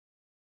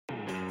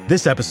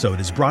This episode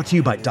is brought to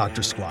you by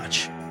Dr.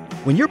 Squatch.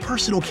 When your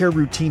personal care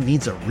routine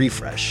needs a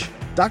refresh,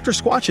 Dr.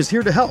 Squatch is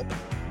here to help.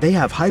 They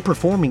have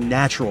high-performing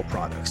natural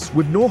products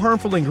with no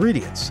harmful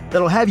ingredients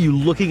that'll have you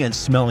looking and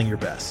smelling your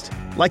best.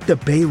 Like the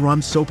Bay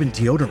Rum Soap and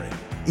Deodorant.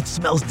 It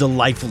smells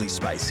delightfully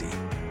spicy.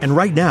 And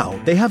right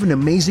now, they have an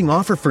amazing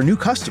offer for new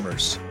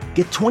customers.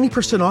 Get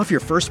 20% off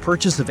your first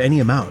purchase of any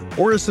amount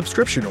or a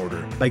subscription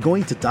order by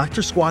going to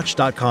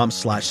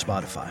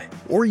drsquatch.com/Spotify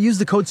or use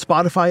the code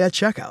Spotify at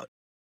checkout.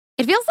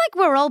 It feels like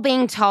we're all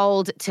being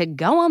told to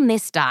go on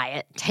this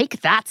diet,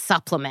 take that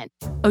supplement.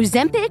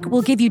 Ozempic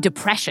will give you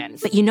depression,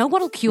 but you know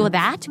what'll cure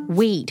that?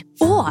 Weed.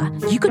 Or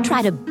you could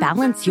try to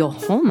balance your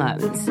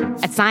hormones.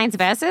 At Science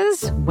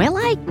Versus, we're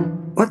like,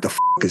 what the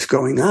is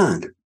going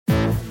on?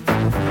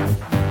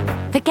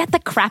 Forget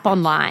the crap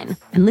online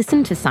and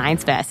listen to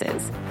Science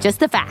Versus. Just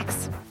the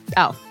facts.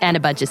 Oh, and a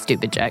bunch of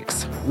stupid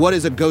jokes. What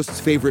is a ghost's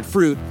favorite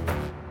fruit?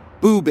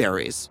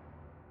 Blueberries.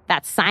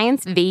 That's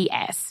Science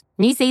VS.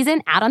 New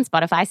season out on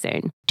Spotify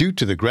soon. Due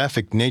to the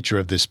graphic nature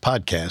of this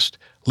podcast,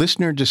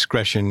 listener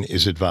discretion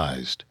is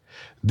advised.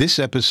 This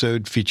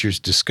episode features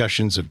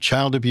discussions of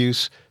child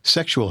abuse,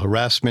 sexual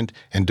harassment,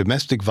 and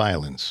domestic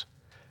violence.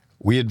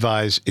 We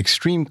advise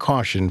extreme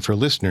caution for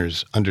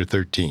listeners under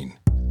 13.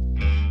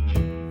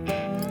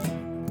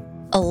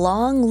 A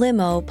long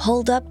limo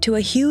pulled up to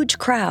a huge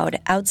crowd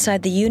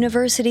outside the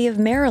University of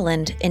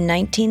Maryland in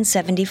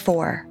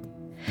 1974.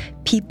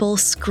 People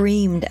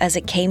screamed as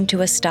it came to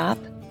a stop,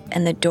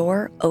 and the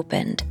door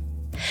opened.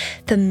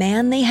 The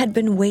man they had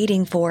been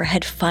waiting for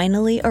had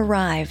finally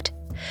arrived.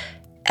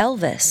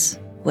 Elvis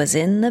was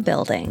in the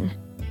building.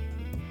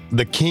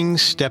 The king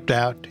stepped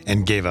out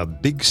and gave a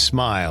big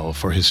smile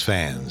for his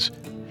fans.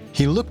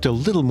 He looked a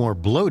little more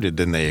bloated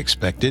than they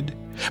expected,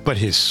 but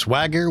his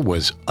swagger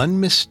was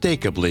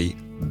unmistakably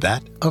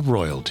that of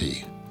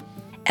royalty.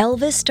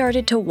 Elvis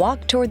started to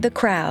walk toward the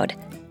crowd,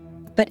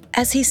 but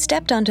as he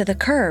stepped onto the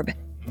curb,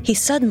 he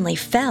suddenly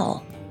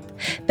fell.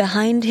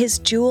 Behind his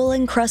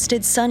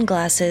jewel-encrusted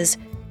sunglasses,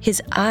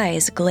 his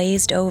eyes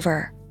glazed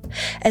over.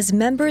 As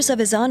members of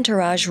his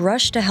entourage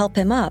rushed to help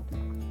him up,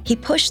 he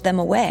pushed them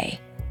away.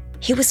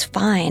 He was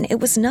fine.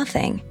 It was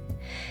nothing.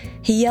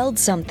 He yelled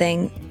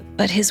something,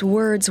 but his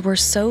words were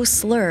so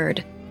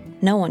slurred,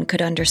 no one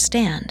could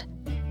understand.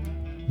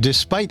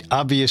 Despite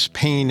obvious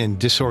pain and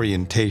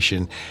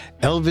disorientation,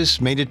 Elvis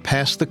made it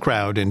past the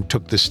crowd and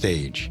took the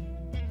stage.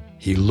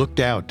 He looked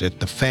out at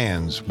the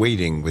fans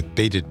waiting with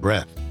bated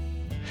breath.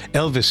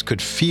 Elvis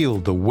could feel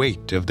the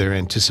weight of their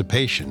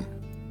anticipation,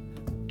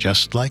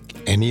 just like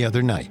any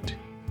other night.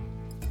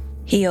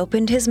 He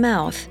opened his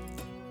mouth,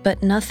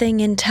 but nothing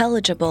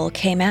intelligible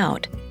came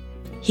out.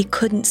 He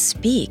couldn't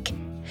speak.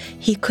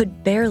 He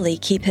could barely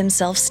keep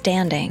himself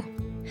standing.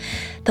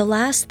 The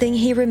last thing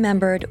he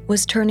remembered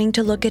was turning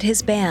to look at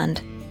his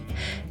band.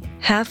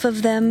 Half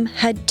of them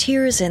had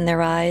tears in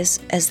their eyes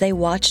as they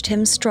watched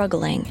him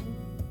struggling.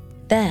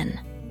 Then,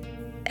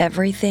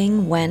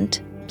 everything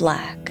went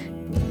black.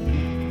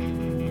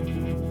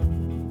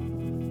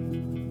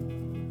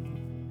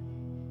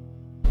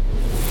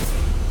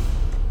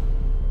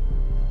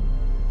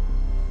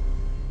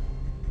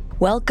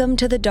 Welcome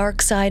to the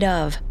Dark Side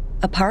of,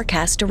 a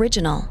Parcast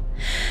original.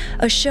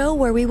 A show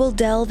where we will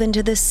delve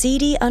into the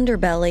seedy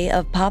underbelly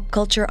of pop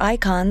culture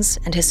icons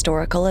and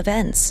historical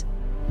events.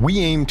 We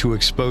aim to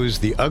expose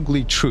the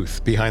ugly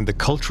truth behind the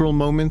cultural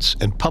moments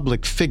and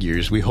public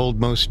figures we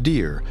hold most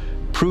dear,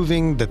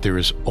 proving that there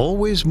is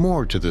always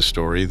more to the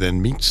story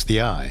than meets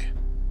the eye.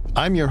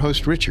 I'm your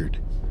host, Richard.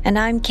 And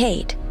I'm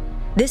Kate.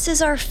 This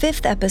is our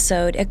 5th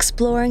episode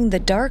exploring the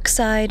dark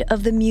side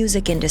of the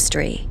music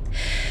industry.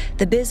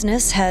 The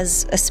business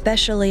has,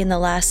 especially in the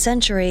last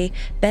century,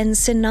 been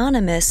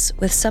synonymous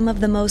with some of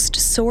the most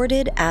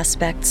sordid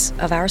aspects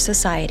of our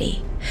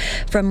society.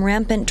 From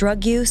rampant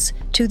drug use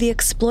to the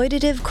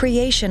exploitative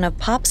creation of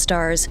pop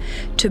stars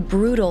to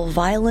brutal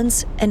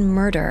violence and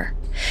murder,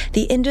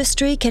 the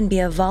industry can be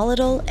a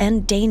volatile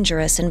and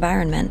dangerous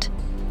environment.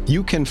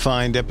 You can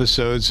find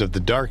episodes of The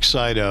Dark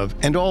Side of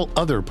and all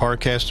other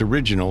Parcast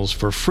originals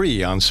for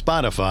free on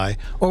Spotify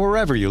or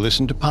wherever you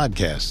listen to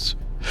podcasts.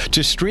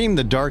 To stream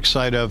The Dark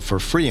Side of for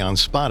free on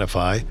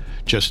Spotify,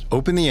 just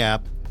open the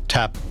app,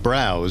 tap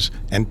Browse,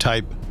 and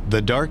type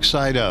The Dark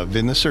Side of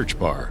in the search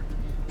bar.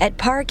 At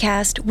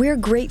Parcast, we're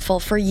grateful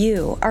for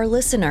you, our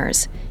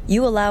listeners.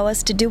 You allow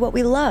us to do what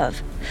we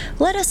love.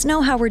 Let us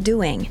know how we're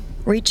doing.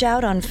 Reach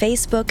out on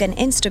Facebook and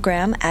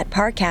Instagram at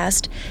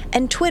Parcast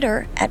and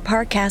Twitter at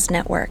Parcast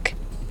Network.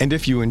 And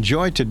if you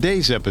enjoyed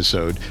today's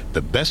episode,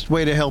 the best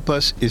way to help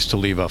us is to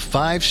leave a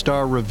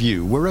 5-star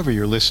review wherever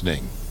you're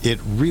listening. It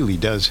really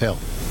does help.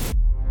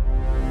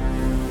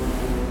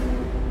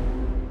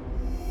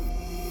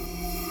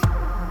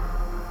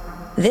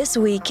 This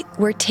week,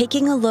 we're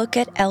taking a look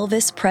at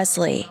Elvis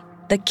Presley,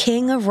 the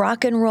king of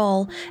rock and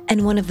roll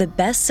and one of the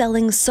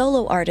best-selling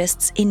solo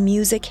artists in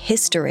music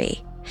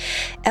history.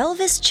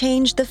 Elvis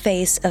changed the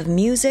face of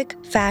music,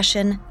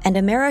 fashion, and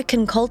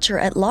American culture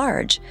at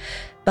large,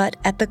 but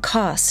at the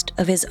cost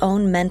of his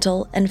own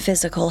mental and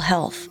physical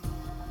health.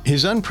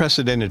 His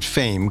unprecedented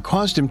fame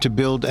caused him to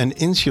build an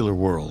insular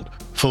world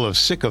full of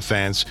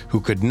sycophants who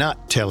could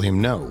not tell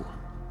him no.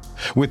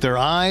 With their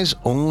eyes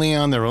only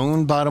on their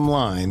own bottom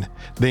line,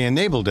 they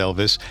enabled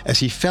Elvis as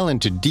he fell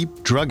into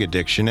deep drug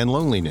addiction and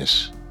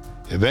loneliness.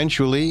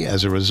 Eventually,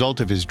 as a result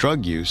of his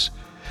drug use,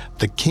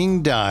 the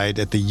king died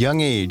at the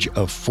young age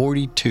of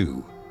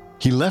 42.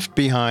 He left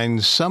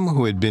behind some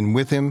who had been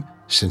with him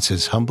since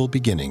his humble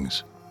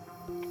beginnings.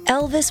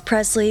 Elvis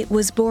Presley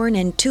was born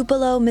in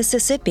Tupelo,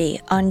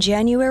 Mississippi on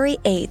January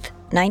 8,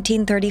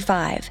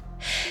 1935.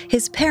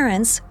 His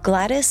parents,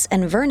 Gladys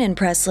and Vernon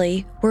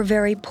Presley, were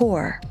very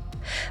poor.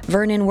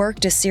 Vernon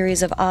worked a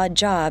series of odd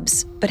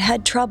jobs, but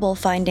had trouble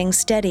finding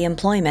steady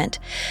employment,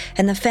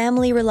 and the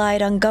family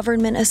relied on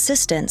government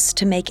assistance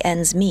to make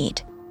ends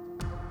meet.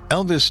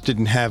 Elvis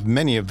didn't have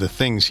many of the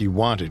things he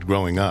wanted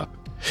growing up.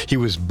 He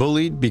was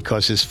bullied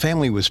because his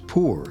family was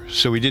poor,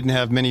 so he didn't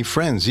have many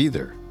friends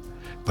either.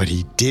 But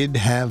he did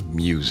have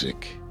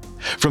music.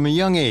 From a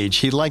young age,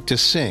 he liked to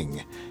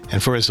sing,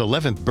 and for his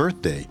 11th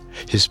birthday,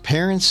 his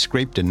parents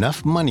scraped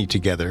enough money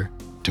together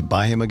to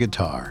buy him a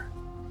guitar.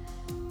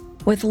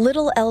 With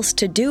little else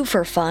to do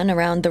for fun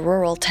around the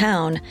rural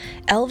town,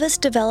 Elvis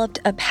developed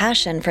a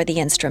passion for the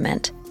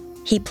instrument.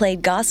 He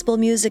played gospel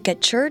music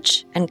at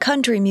church and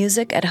country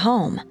music at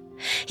home.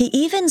 He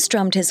even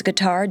strummed his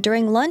guitar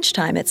during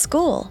lunchtime at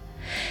school.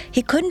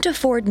 He couldn't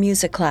afford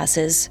music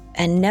classes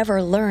and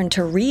never learned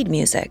to read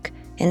music.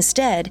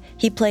 Instead,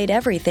 he played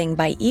everything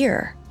by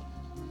ear.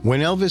 When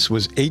Elvis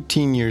was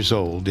 18 years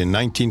old in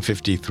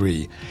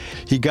 1953,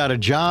 he got a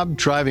job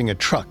driving a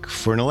truck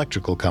for an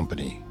electrical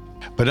company.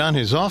 But on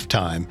his off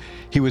time,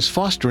 he was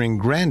fostering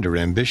grander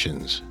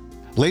ambitions.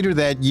 Later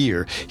that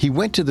year, he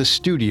went to the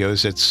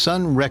studios at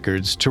Sun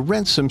Records to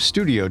rent some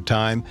studio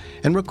time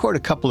and record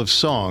a couple of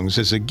songs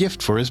as a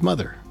gift for his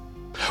mother.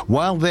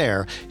 While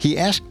there, he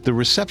asked the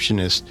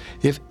receptionist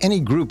if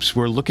any groups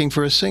were looking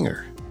for a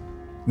singer.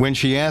 When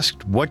she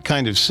asked what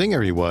kind of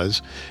singer he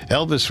was,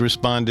 Elvis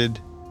responded,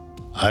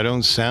 "I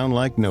don't sound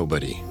like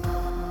nobody."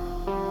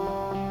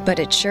 But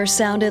it sure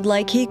sounded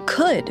like he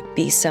could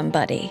be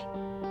somebody.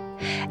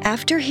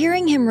 After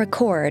hearing him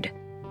record,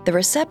 the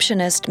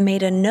receptionist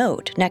made a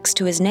note next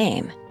to his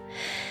name.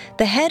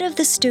 The head of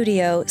the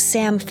studio,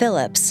 Sam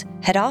Phillips,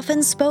 had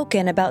often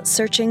spoken about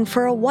searching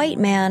for a white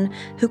man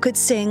who could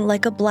sing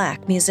like a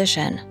black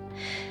musician.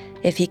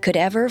 If he could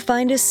ever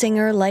find a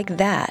singer like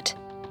that,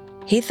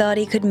 he thought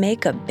he could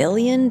make $1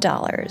 billion.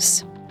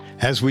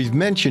 As we've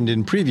mentioned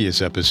in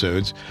previous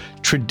episodes,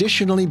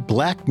 traditionally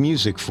black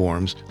music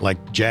forms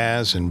like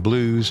jazz and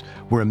blues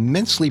were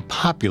immensely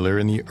popular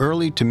in the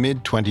early to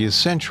mid-20th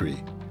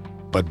century.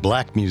 But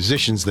black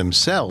musicians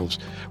themselves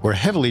were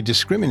heavily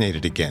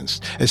discriminated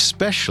against,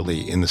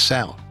 especially in the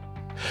South.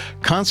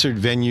 Concert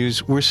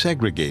venues were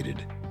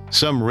segregated.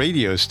 Some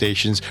radio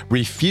stations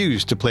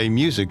refused to play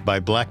music by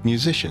black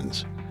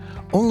musicians.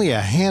 Only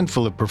a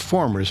handful of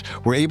performers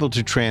were able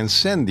to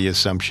transcend the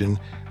assumption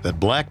that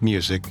black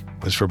music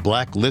was for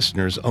black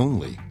listeners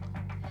only.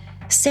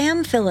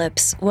 Sam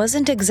Phillips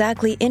wasn't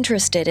exactly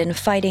interested in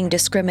fighting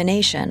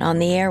discrimination on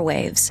the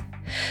airwaves.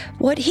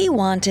 What he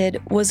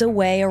wanted was a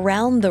way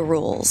around the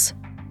rules,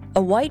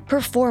 a white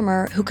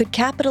performer who could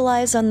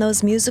capitalize on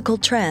those musical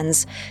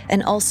trends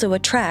and also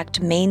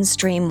attract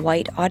mainstream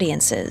white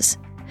audiences.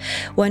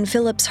 When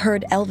Phillips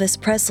heard Elvis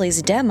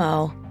Presley's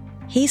demo,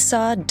 he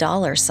saw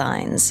dollar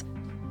signs.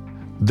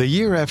 The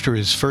year after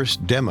his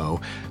first demo,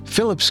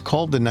 Phillips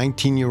called the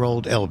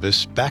 19-year-old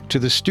Elvis back to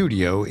the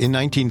studio in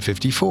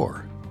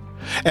 1954.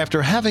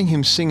 After having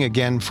him sing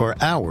again for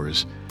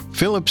hours,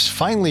 Phillips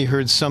finally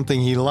heard something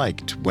he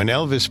liked when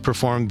Elvis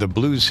performed the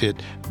blues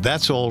hit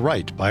 "That's All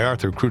Right" by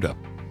Arthur Crudup.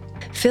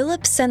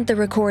 Phillips sent the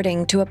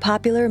recording to a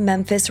popular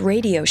Memphis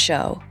radio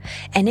show,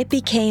 and it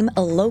became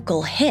a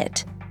local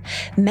hit.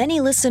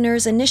 Many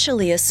listeners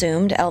initially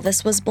assumed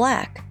Elvis was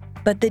black,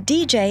 but the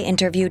DJ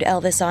interviewed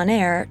Elvis on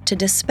air to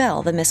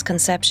dispel the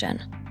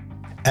misconception.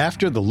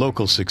 After the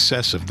local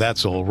success of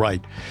 "That's All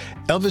Right,"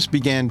 Elvis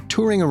began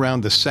touring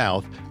around the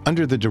South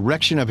under the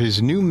direction of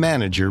his new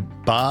manager,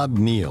 Bob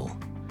Neal.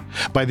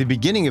 By the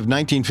beginning of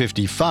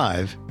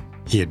 1955,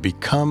 he had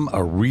become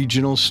a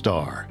regional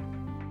star.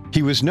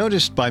 He was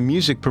noticed by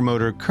music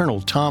promoter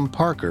Colonel Tom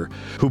Parker,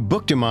 who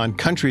booked him on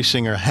country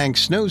singer Hank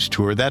Snow's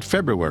tour that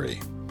February.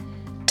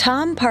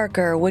 Tom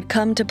Parker would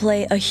come to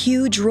play a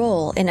huge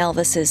role in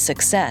Elvis's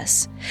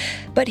success,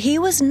 but he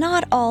was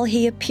not all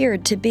he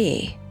appeared to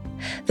be.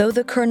 Though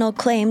the Colonel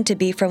claimed to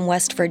be from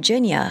West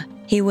Virginia,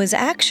 he was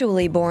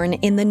actually born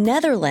in the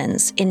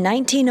Netherlands in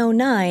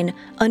 1909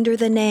 under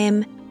the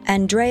name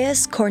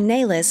Andreas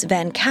Cornelis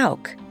van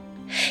Kuik.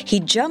 He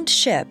jumped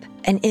ship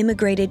and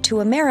immigrated to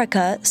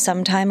America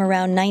sometime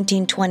around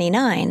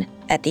 1929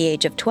 at the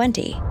age of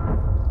 20.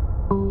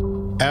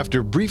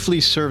 After briefly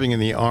serving in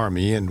the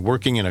Army and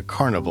working in a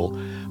carnival,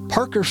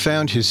 Parker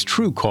found his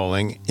true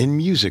calling in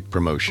music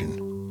promotion.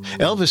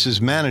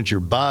 Elvis's manager,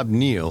 Bob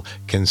Neal,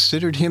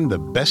 considered him the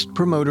best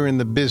promoter in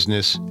the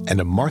business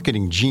and a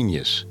marketing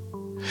genius.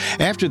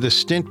 After the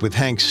stint with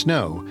Hank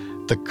Snow,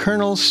 The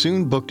Colonel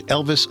soon booked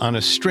Elvis on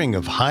a string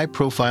of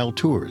high-profile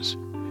tours.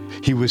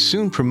 He was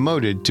soon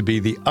promoted to be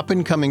the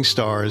up-and-coming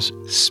star's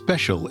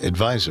special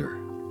advisor.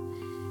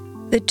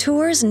 The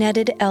tours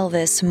netted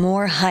Elvis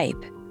more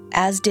hype,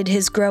 as did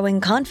his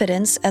growing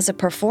confidence as a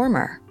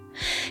performer.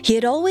 He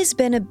had always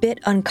been a bit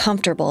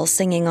uncomfortable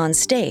singing on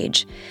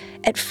stage.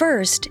 At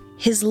first,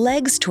 his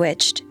legs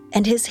twitched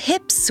and his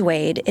hips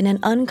swayed in an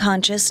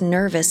unconscious,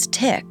 nervous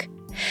tic.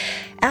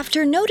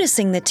 After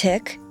noticing the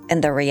tic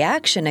and the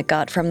reaction it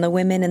got from the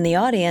women in the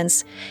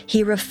audience,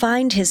 he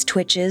refined his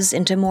twitches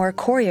into more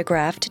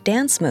choreographed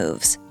dance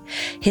moves.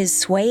 His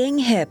swaying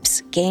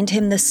hips gained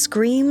him the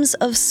screams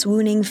of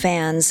swooning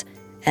fans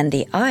and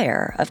the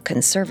ire of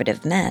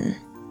conservative men.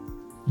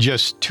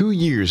 Just 2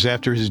 years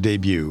after his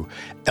debut,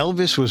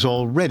 Elvis was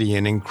already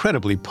an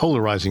incredibly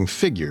polarizing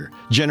figure,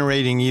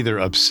 generating either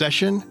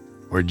obsession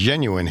or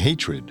genuine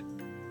hatred.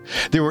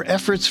 There were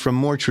efforts from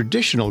more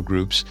traditional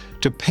groups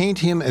to paint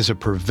him as a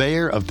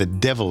purveyor of the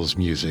devil's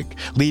music,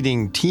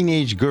 leading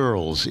teenage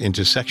girls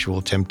into sexual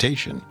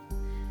temptation.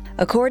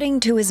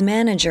 According to his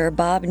manager,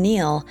 Bob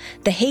Neal,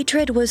 the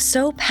hatred was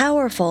so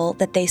powerful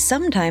that they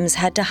sometimes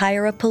had to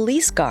hire a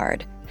police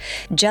guard.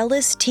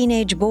 Jealous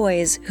teenage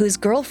boys whose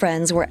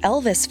girlfriends were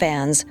Elvis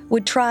fans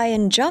would try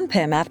and jump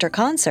him after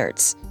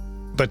concerts.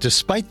 But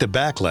despite the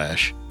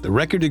backlash, the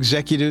record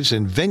executives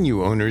and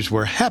venue owners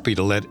were happy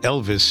to let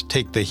Elvis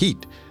take the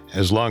heat,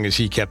 as long as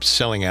he kept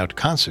selling out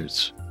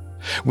concerts.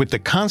 With the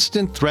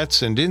constant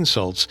threats and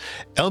insults,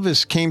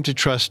 Elvis came to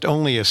trust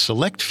only a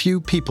select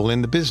few people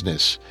in the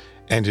business,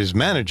 and his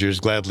managers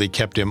gladly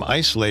kept him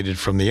isolated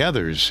from the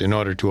others in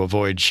order to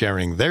avoid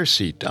sharing their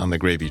seat on the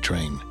gravy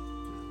train.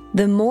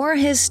 The more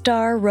his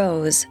star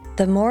rose,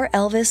 the more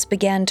Elvis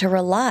began to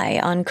rely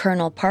on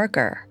Colonel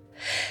Parker.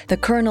 The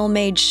Colonel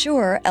made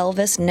sure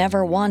Elvis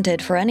never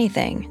wanted for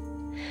anything.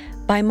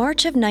 By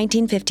March of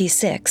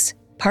 1956,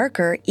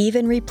 Parker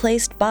even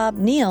replaced Bob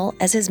Neal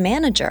as his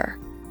manager.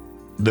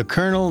 The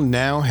Colonel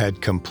now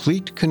had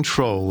complete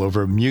control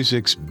over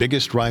music's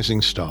biggest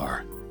rising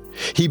star.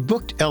 He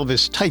booked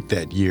Elvis tight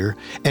that year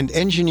and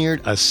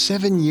engineered a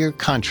 7-year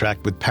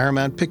contract with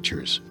Paramount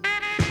Pictures.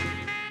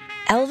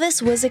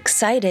 Elvis was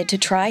excited to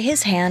try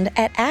his hand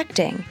at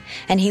acting,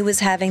 and he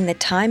was having the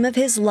time of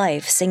his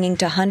life singing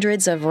to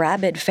hundreds of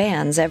rabid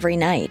fans every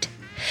night.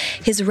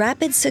 His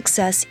rapid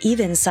success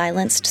even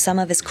silenced some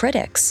of his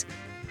critics.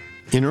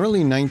 In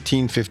early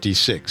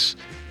 1956,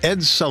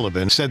 Ed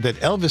Sullivan said that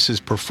Elvis's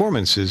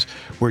performances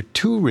were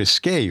too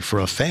risque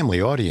for a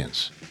family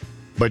audience.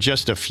 But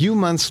just a few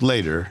months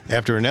later,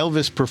 after an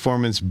Elvis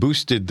performance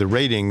boosted the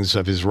ratings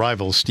of his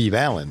rival Steve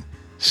Allen,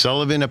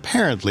 Sullivan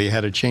apparently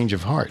had a change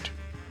of heart.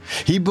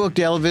 He booked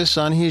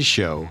Elvis on his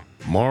show,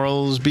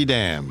 Morals Be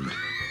Damned.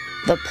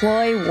 The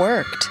ploy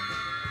worked.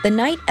 The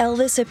night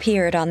Elvis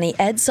appeared on The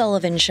Ed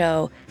Sullivan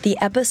Show, the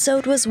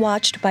episode was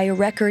watched by a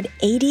record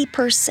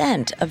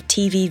 80% of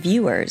TV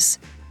viewers.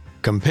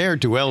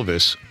 Compared to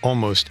Elvis,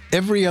 almost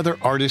every other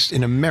artist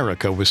in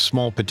America was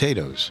small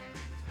potatoes.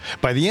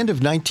 By the end of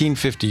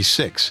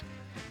 1956,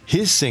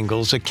 his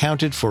singles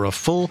accounted for a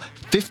full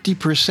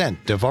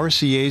 50% of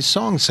RCA's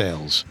song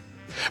sales.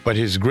 But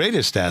his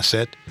greatest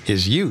asset,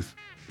 his youth,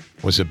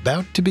 was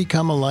about to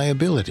become a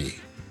liability.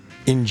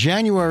 In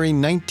January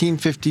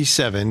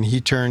 1957, he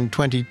turned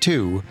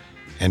 22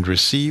 and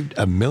received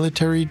a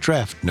military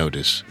draft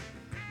notice.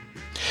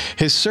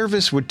 His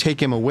service would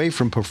take him away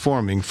from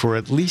performing for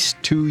at least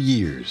 2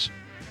 years.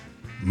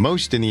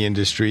 Most in the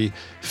industry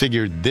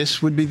figured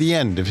this would be the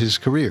end of his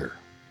career.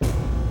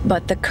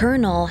 But the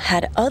Colonel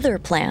had other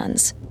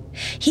plans.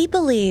 He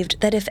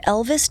believed that if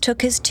Elvis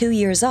took his 2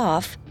 years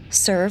off,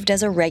 served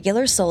as a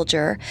regular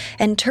soldier,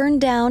 and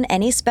turned down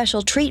any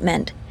special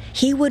treatment,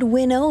 he would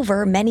win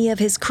over many of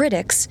his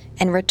critics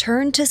and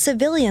return to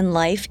civilian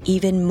life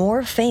even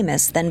more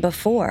famous than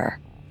before.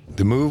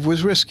 The move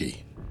was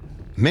risky.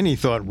 Many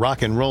thought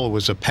rock and roll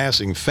was a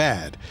passing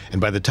fad, and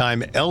by the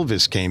time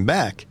Elvis came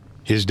back,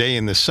 his day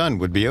in the sun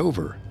would be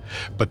over.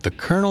 But the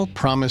Colonel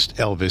promised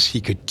Elvis he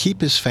could keep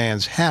his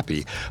fans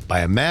happy by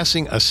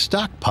amassing a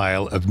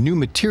stockpile of new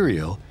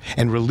material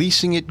and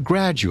releasing it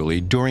gradually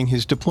during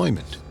his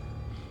deployment.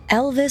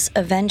 Elvis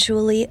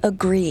eventually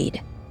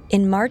agreed.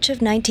 In March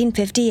of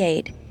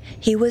 1958,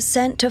 he was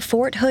sent to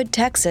Fort Hood,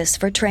 Texas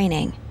for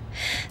training.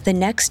 The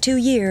next 2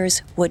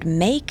 years would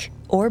make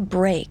or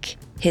break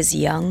his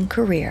young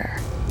career.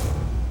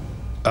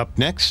 Up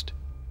next,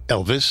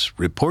 Elvis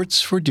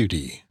reports for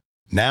duty.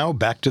 Now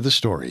back to the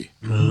story.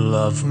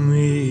 Love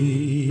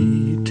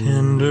me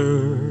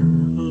tender,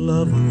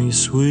 love me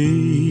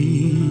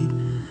sweet,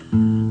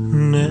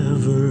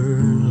 never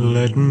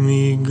let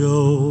me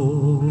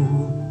go.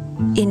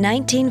 In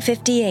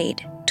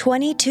 1958,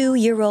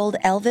 22-year-old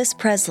Elvis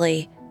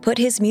Presley put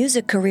his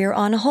music career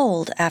on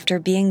hold after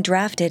being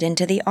drafted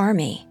into the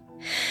Army.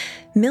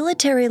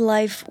 Military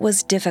life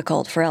was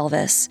difficult for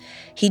Elvis.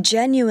 He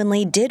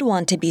genuinely did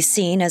want to be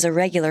seen as a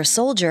regular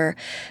soldier,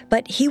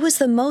 but he was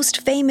the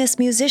most famous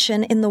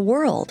musician in the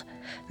world.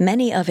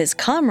 Many of his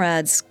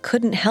comrades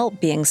couldn't help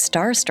being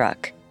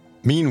starstruck.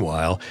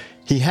 Meanwhile,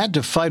 He had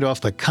to fight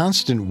off the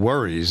constant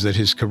worries that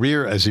his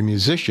career as a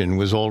musician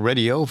was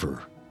already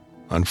over.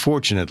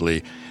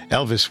 Unfortunately,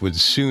 Elvis would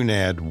soon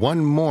add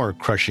one more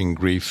crushing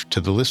grief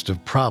to the list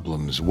of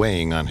problems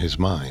weighing on his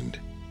mind.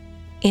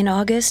 In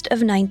August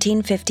of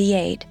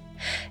 1958,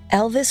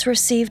 Elvis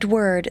received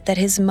word that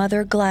his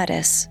mother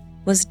Gladys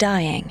was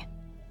dying.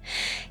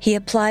 He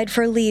applied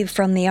for leave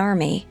from the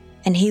Army,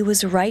 and he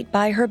was right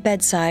by her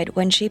bedside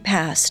when she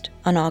passed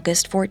on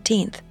August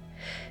 14th.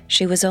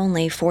 She was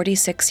only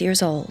 46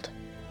 years old.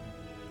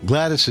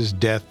 Gladys's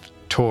death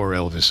tore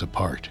Elvis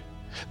apart.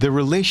 Their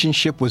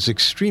relationship was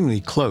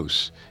extremely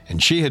close,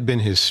 and she had been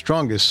his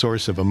strongest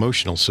source of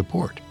emotional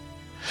support.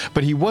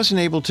 But he wasn't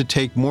able to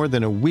take more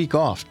than a week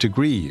off to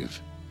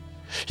grieve.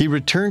 He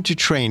returned to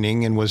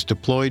training and was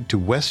deployed to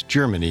West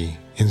Germany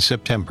in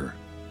September.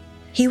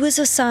 He was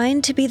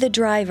assigned to be the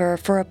driver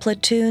for a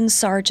platoon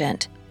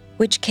sergeant,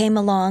 which came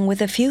along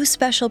with a few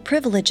special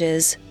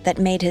privileges that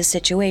made his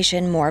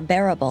situation more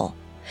bearable.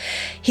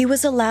 He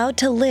was allowed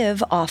to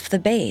live off the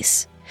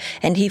base,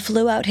 and he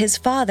flew out his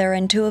father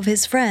and two of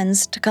his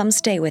friends to come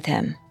stay with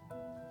him.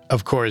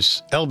 Of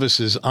course,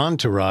 Elvis's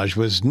entourage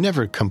was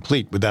never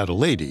complete without a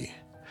lady.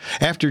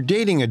 After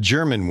dating a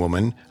German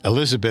woman,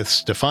 Elizabeth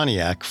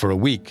Stefaniak, for a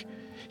week,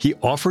 he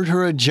offered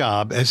her a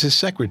job as his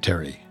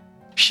secretary.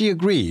 She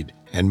agreed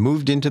and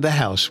moved into the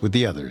house with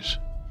the others.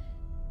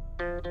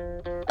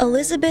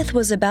 Elizabeth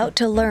was about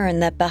to learn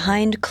that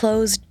behind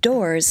closed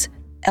doors,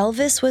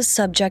 Elvis was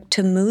subject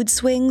to mood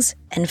swings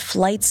and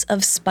flights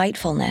of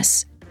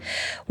spitefulness.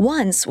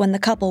 Once, when the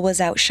couple was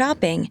out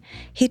shopping,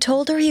 he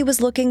told her he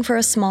was looking for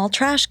a small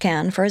trash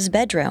can for his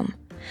bedroom.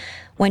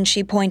 When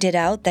she pointed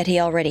out that he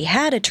already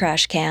had a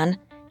trash can,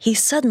 he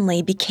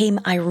suddenly became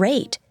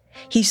irate.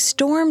 He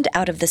stormed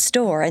out of the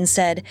store and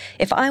said,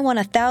 "If I want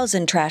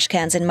 1,000 trash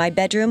cans in my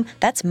bedroom,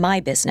 that's my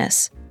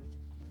business."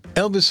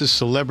 Elvis's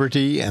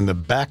celebrity and the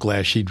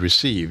backlash he'd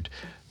received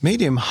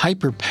made him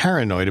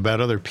hyper-paranoid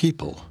about other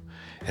people,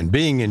 and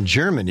being in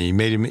Germany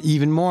made him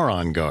even more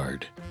on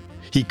guard.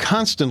 He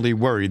constantly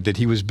worried that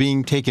he was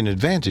being taken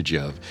advantage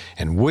of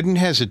and wouldn't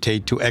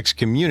hesitate to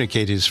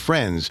excommunicate his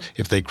friends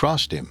if they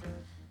crossed him.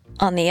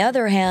 On the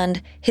other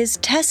hand, his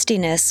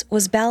testiness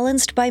was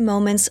balanced by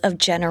moments of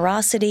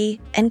generosity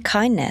and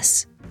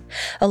kindness.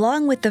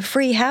 Along with the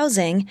free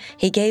housing,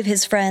 he gave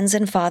his friends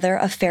and father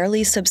a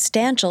fairly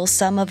substantial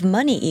sum of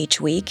money each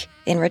week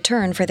in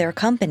return for their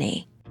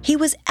company. He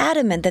was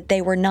adamant that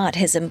they were not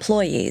his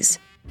employees,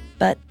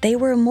 but they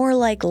were more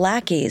like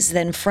lackeys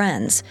than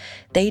friends.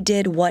 They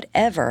did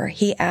whatever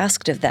he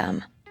asked of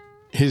them.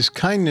 His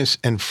kindness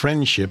and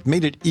friendship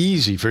made it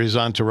easy for his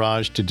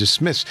entourage to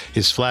dismiss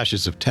his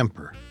flashes of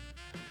temper.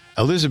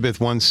 Elizabeth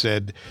once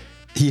said,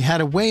 he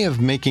had a way of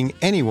making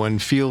anyone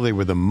feel they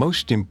were the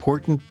most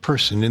important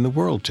person in the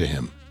world to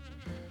him.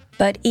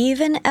 But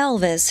even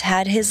Elvis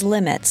had his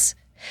limits,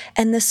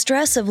 and the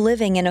stress of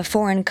living in a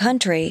foreign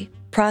country,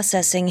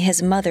 processing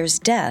his mother's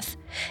death,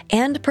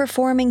 and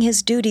performing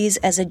his duties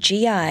as a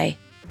GI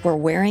were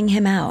wearing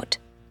him out.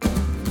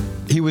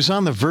 He was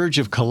on the verge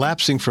of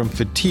collapsing from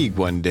fatigue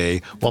one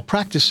day while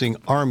practicing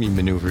Army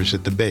maneuvers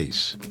at the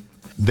base.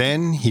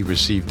 Then he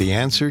received the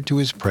answer to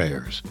his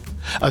prayers.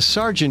 A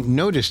sergeant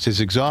noticed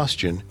his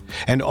exhaustion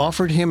and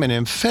offered him an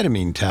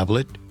amphetamine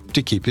tablet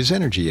to keep his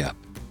energy up.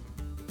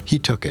 He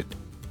took it.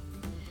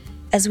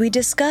 As we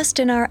discussed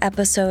in our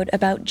episode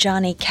about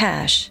Johnny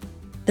Cash,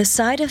 the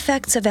side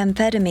effects of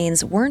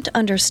amphetamines weren't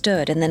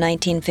understood in the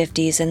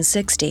 1950s and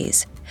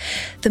 60s.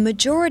 The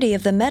majority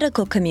of the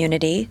medical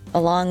community,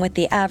 along with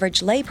the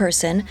average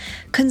layperson,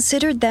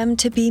 considered them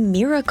to be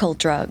miracle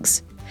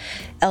drugs.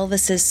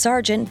 Elvis's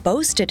sergeant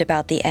boasted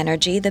about the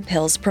energy the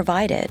pills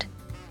provided.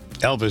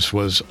 Elvis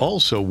was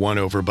also won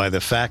over by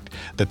the fact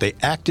that they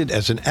acted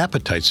as an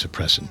appetite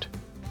suppressant.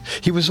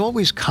 He was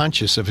always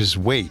conscious of his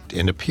weight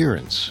and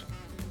appearance.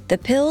 The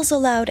pills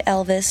allowed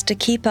Elvis to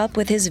keep up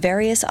with his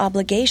various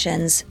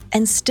obligations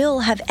and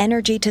still have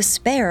energy to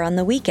spare on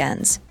the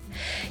weekends.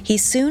 He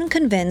soon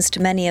convinced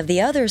many of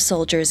the other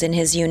soldiers in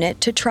his unit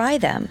to try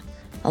them,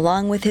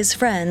 along with his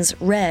friends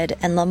Red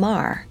and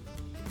Lamar.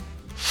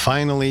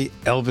 Finally,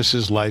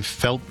 Elvis's life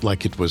felt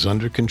like it was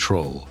under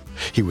control.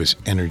 He was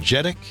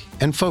energetic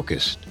and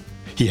focused.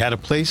 He had a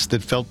place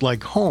that felt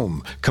like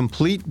home,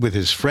 complete with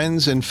his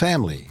friends and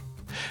family.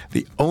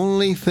 The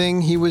only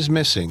thing he was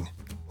missing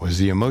was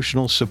the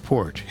emotional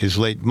support his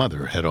late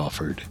mother had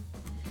offered.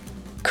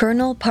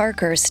 Colonel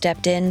Parker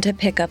stepped in to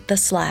pick up the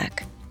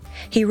slack.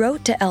 He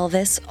wrote to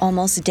Elvis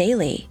almost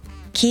daily,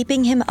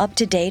 keeping him up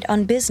to date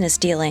on business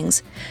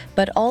dealings,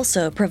 but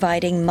also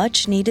providing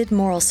much-needed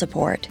moral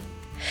support.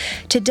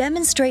 To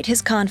demonstrate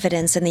his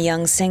confidence in the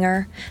young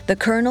singer, the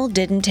colonel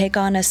didn't take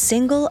on a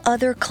single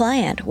other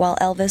client while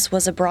Elvis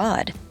was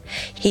abroad.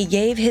 He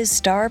gave his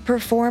star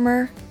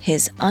performer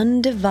his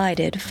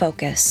undivided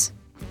focus.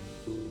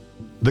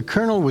 The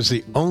colonel was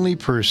the only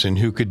person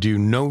who could do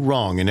no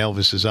wrong in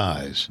Elvis's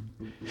eyes.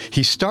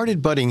 He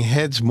started butting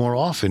heads more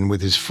often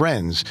with his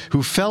friends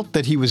who felt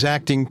that he was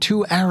acting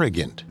too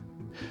arrogant.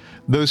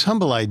 Those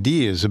humble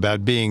ideas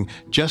about being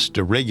just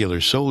a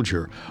regular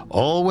soldier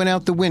all went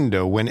out the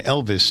window when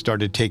Elvis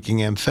started taking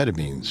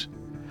amphetamines.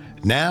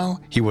 Now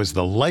he was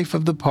the life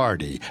of the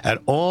party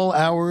at all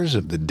hours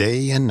of the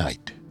day and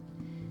night.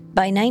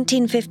 By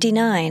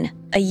 1959,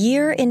 a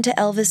year into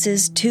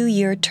Elvis's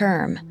 2-year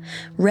term,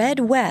 Red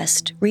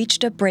West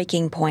reached a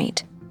breaking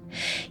point.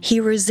 He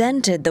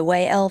resented the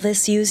way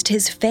Elvis used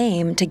his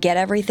fame to get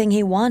everything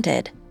he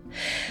wanted.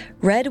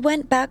 Red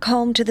went back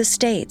home to the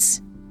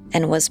States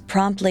and was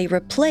promptly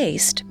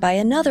replaced by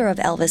another of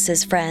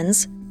Elvis's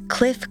friends,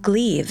 Cliff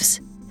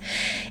Gleaves.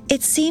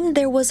 It seemed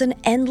there was an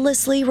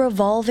endlessly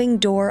revolving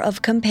door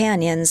of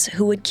companions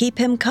who would keep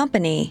him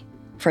company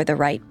for the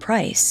right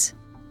price.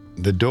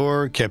 The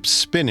door kept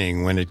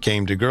spinning when it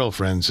came to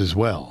girlfriends as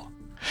well.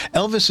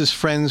 Elvis's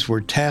friends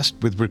were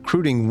tasked with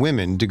recruiting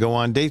women to go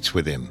on dates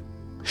with him.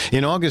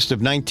 In August of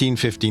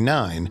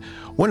 1959,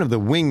 one of the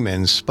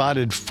wingmen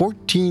spotted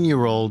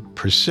 14-year-old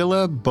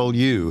Priscilla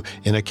Beaulieu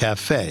in a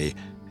cafe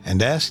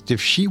and asked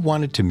if she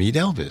wanted to meet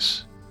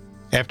Elvis.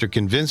 After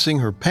convincing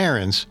her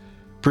parents,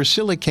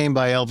 Priscilla came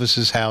by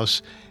Elvis's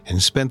house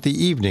and spent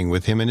the evening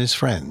with him and his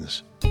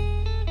friends.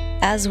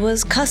 As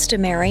was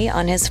customary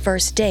on his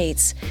first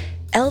dates,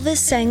 Elvis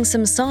sang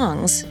some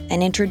songs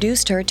and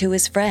introduced her to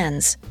his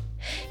friends.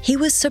 He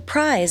was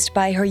surprised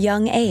by her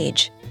young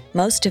age.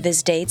 Most of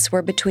his dates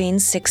were between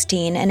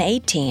 16 and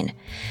 18,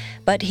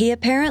 but he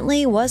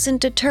apparently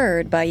wasn't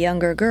deterred by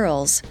younger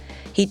girls.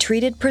 He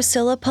treated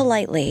Priscilla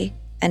politely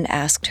and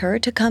asked her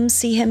to come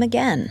see him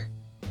again.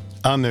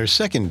 On their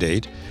second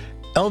date,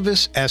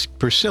 Elvis asked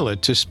Priscilla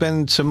to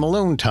spend some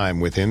alone time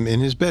with him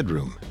in his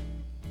bedroom.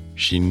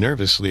 She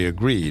nervously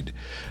agreed,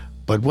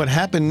 but what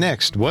happened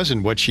next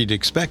wasn't what she'd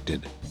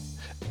expected.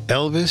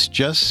 Elvis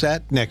just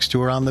sat next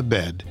to her on the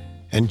bed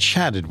and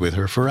chatted with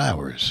her for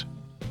hours.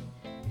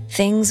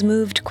 Things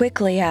moved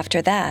quickly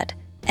after that,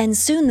 and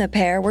soon the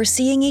pair were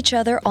seeing each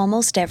other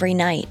almost every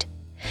night.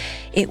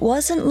 It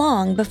wasn't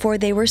long before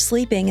they were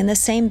sleeping in the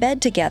same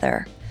bed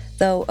together,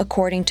 though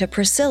according to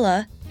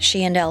Priscilla,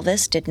 she and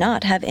Elvis did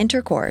not have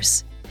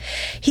intercourse.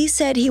 He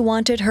said he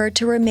wanted her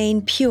to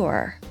remain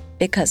pure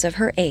because of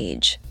her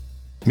age.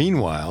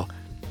 Meanwhile,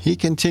 he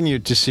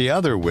continued to see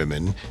other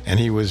women, and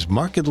he was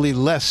markedly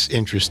less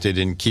interested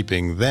in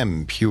keeping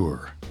them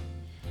pure.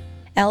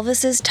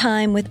 Elvis's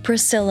time with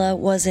Priscilla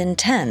was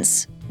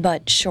intense,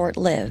 but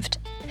short-lived.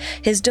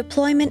 His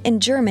deployment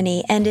in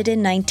Germany ended in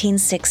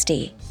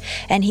 1960,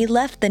 and he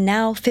left the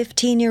now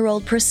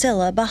 15-year-old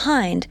Priscilla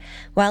behind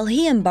while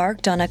he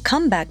embarked on a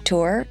comeback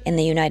tour in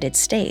the United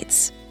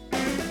States.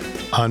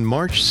 On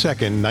March 2,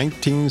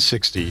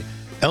 1960,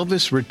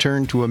 Elvis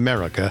returned to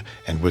America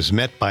and was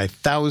met by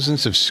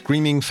thousands of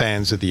screaming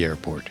fans at the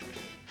airport.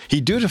 He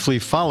dutifully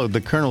followed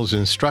the colonel's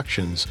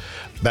instructions,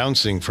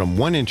 bouncing from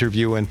one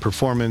interview and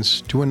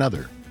performance to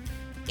another.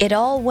 It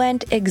all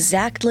went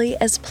exactly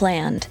as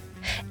planned.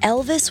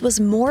 Elvis was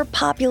more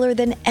popular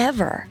than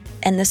ever,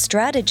 and the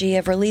strategy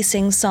of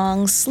releasing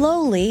songs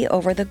slowly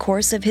over the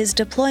course of his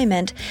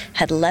deployment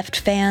had left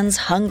fans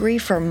hungry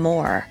for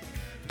more.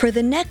 For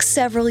the next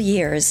several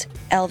years,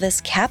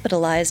 Elvis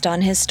capitalized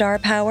on his star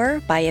power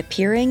by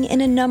appearing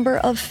in a number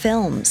of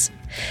films.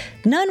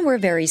 None were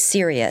very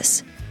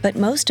serious, but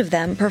most of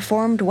them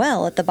performed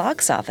well at the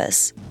box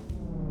office.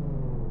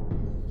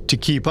 To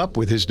keep up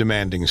with his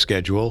demanding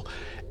schedule,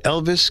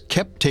 Elvis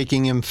kept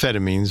taking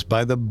amphetamines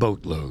by the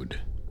boatload.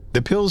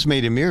 The pills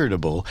made him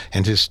irritable,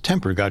 and his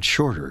temper got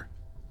shorter.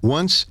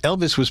 Once,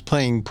 Elvis was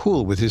playing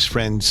pool with his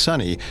friend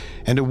Sonny,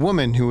 and a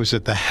woman who was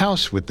at the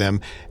house with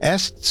them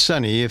asked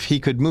Sonny if he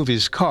could move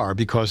his car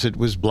because it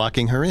was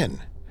blocking her in.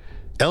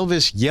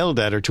 Elvis yelled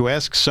at her to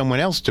ask someone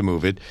else to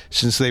move it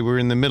since they were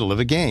in the middle of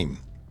a game.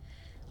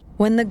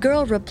 When the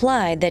girl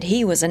replied that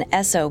he was an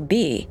SOB,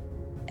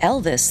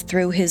 Elvis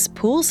threw his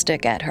pool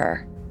stick at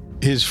her.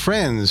 His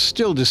friends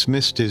still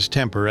dismissed his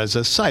temper as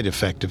a side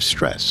effect of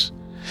stress.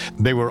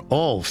 They were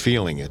all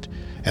feeling it,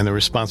 and the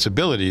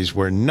responsibilities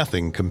were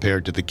nothing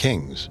compared to the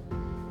King's.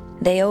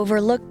 They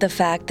overlooked the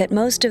fact that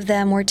most of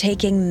them were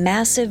taking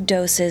massive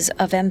doses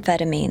of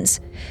amphetamines,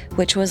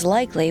 which was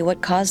likely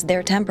what caused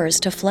their tempers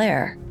to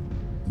flare.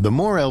 The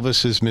more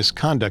Elvis's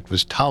misconduct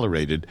was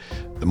tolerated,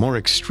 the more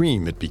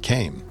extreme it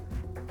became.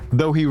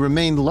 Though he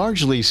remained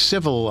largely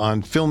civil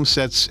on film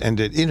sets and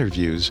at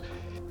interviews,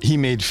 he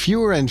made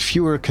fewer and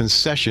fewer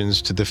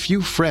concessions to the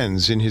few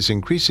friends in his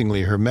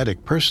increasingly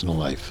hermetic personal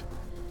life.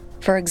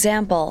 For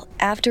example,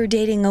 after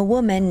dating a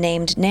woman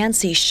named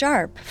Nancy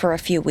Sharp for a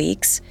few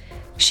weeks,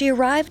 she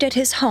arrived at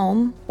his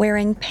home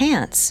wearing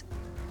pants.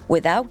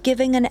 Without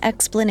giving an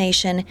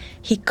explanation,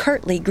 he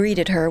curtly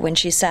greeted her when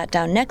she sat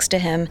down next to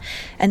him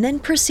and then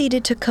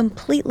proceeded to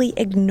completely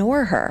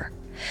ignore her.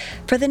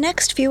 For the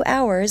next few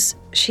hours,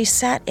 she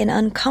sat in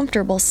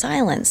uncomfortable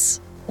silence,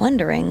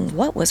 wondering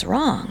what was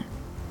wrong.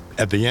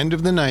 At the end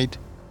of the night,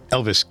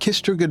 Elvis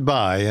kissed her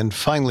goodbye and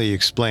finally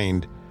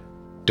explained,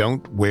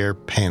 "Don't wear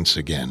pants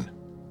again."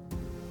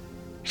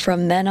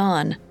 From then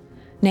on,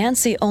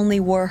 Nancy only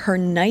wore her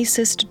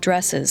nicest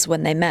dresses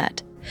when they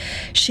met.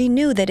 She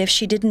knew that if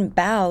she didn't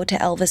bow to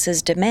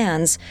Elvis's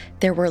demands,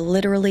 there were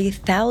literally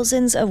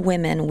thousands of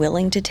women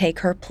willing to take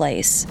her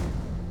place.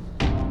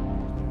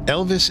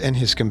 Elvis and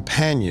his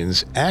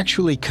companions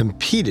actually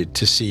competed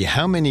to see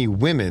how many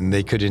women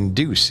they could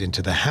induce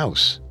into the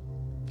house.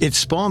 It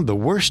spawned the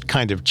worst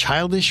kind of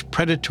childish,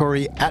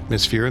 predatory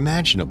atmosphere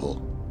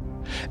imaginable.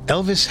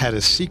 Elvis had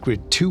a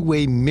secret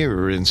two-way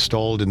mirror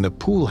installed in the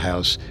pool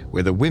house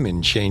where the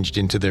women changed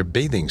into their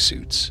bathing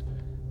suits.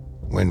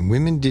 When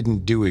women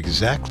didn't do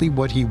exactly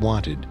what he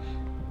wanted,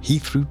 he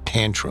threw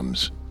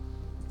tantrums.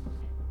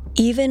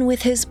 Even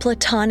with his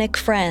platonic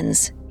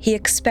friends, he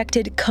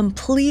expected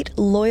complete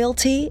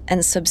loyalty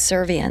and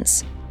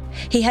subservience.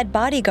 He had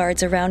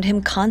bodyguards around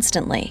him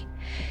constantly.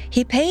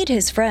 He paid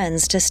his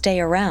friends to stay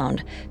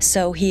around,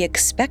 so he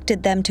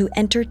expected them to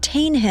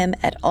entertain him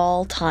at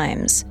all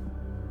times.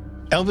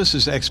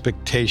 Elvis's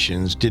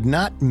expectations did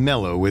not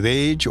mellow with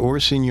age or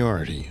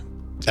seniority.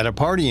 At a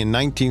party in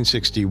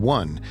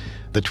 1961,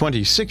 the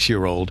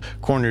 26-year-old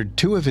cornered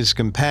two of his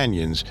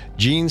companions,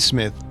 Gene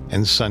Smith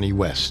and Sonny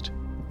West.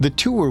 The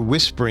two were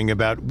whispering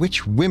about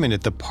which women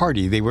at the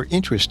party they were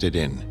interested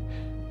in.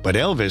 But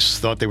Elvis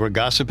thought they were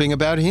gossiping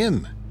about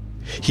him.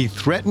 He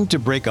threatened to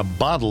break a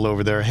bottle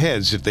over their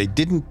heads if they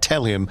didn't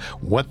tell him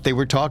what they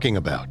were talking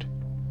about.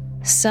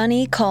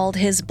 Sonny called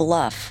his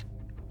bluff.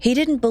 He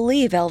didn't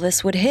believe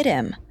Elvis would hit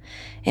him.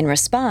 In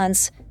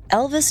response,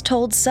 Elvis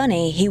told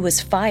Sonny he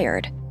was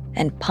fired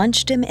and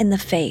punched him in the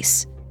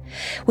face.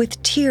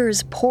 With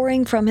tears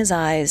pouring from his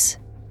eyes,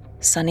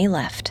 Sonny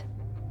left.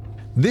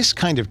 This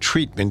kind of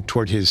treatment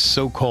toward his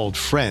so-called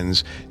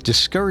friends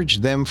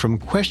discouraged them from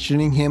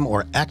questioning him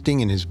or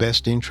acting in his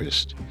best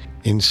interest.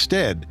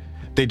 Instead,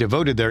 they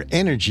devoted their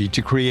energy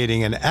to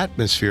creating an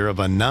atmosphere of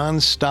a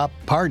non-stop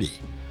party.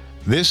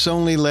 This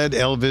only led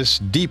Elvis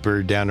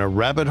deeper down a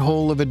rabbit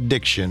hole of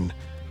addiction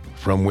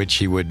from which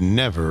he would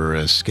never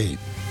escape.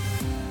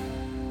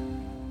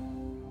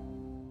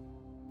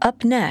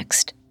 Up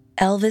next,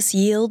 Elvis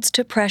yields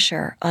to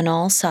pressure on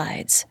all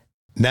sides.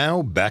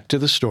 Now back to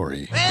the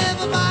story.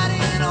 Everybody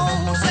in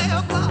old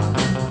cell block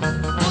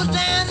was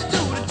dancing to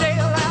the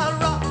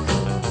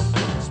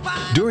jailhouse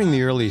rock. During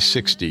the early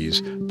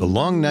 60s, the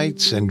long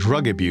nights and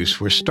drug abuse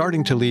were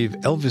starting to leave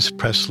Elvis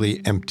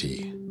Presley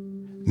empty.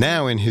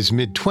 Now in his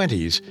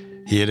mid-20s,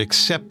 he had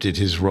accepted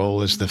his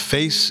role as the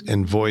face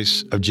and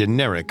voice of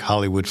generic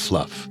Hollywood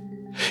fluff.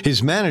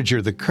 His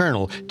manager, the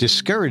Colonel,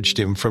 discouraged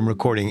him from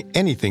recording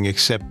anything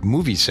except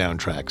movie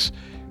soundtracks,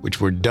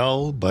 which were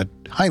dull but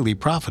highly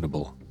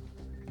profitable.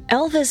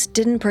 Elvis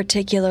didn't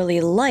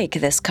particularly like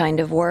this kind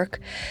of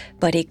work,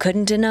 but he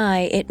couldn't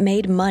deny it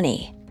made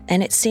money,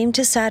 and it seemed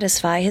to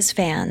satisfy his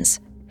fans.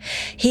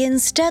 He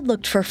instead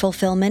looked for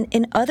fulfillment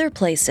in other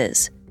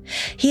places.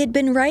 He had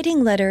been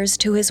writing letters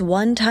to his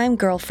one-time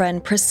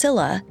girlfriend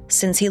Priscilla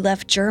since he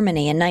left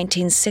Germany in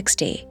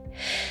 1960.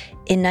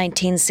 In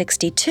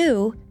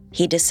 1962,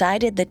 he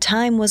decided the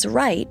time was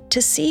right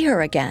to see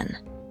her again.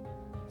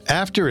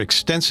 After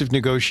extensive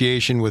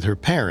negotiation with her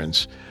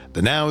parents,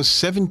 the now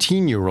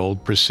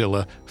 17-year-old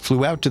Priscilla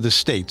flew out to the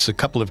States a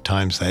couple of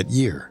times that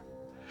year.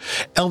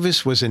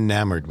 Elvis was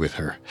enamored with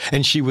her,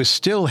 and she was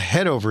still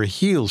head over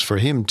heels for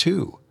him,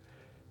 too.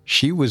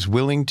 She was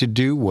willing to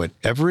do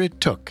whatever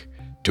it took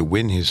to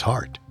win his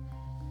heart.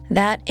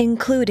 That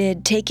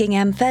included taking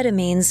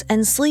amphetamines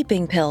and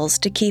sleeping pills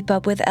to keep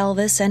up with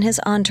Elvis and his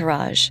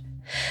entourage.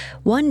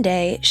 One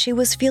day, she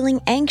was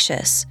feeling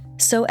anxious,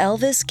 so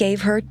Elvis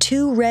gave her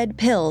 2 red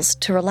pills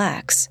to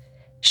relax.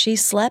 She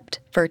slept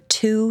for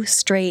 2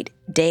 straight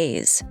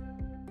days.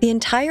 The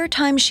entire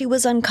time she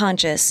was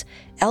unconscious,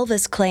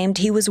 Elvis claimed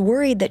he was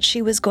worried that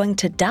she was going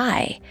to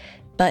die,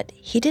 but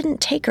he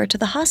didn't take her to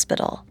the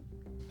hospital.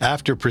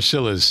 After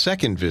Priscilla's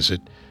second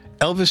visit,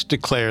 Elvis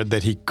declared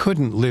that he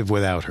couldn't live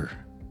without her.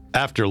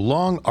 After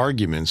long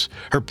arguments,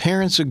 her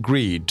parents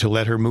agreed to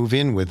let her move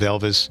in with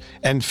Elvis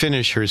and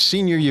finish her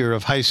senior year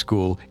of high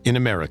school in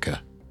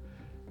America.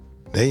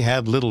 They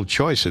had little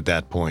choice at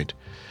that point.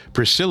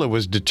 Priscilla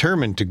was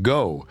determined to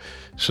go,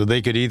 so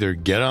they could either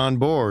get on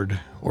board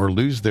or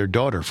lose their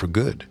daughter for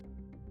good.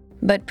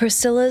 But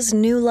Priscilla's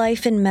new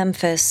life in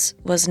Memphis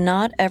was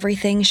not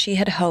everything she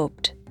had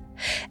hoped.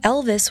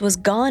 Elvis was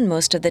gone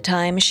most of the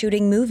time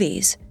shooting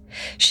movies.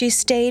 She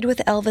stayed with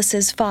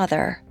Elvis's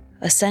father,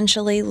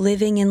 essentially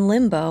living in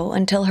limbo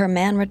until her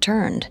man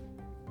returned.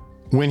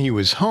 When he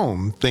was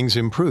home, things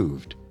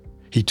improved.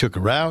 He took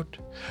her out,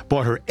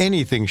 bought her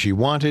anything she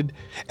wanted,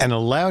 and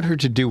allowed her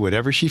to do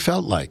whatever she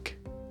felt like.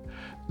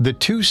 The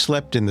two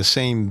slept in the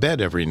same bed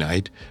every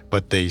night,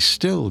 but they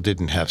still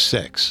didn't have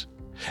sex.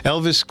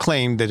 Elvis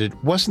claimed that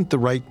it wasn't the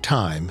right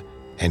time,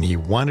 and he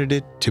wanted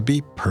it to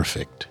be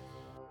perfect.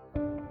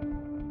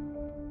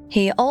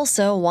 He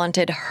also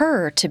wanted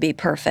her to be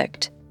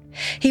perfect.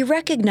 He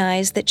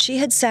recognized that she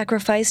had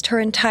sacrificed her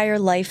entire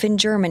life in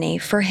Germany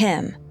for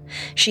him.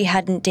 She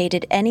hadn't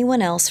dated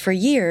anyone else for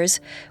years,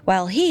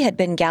 while he had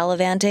been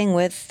gallivanting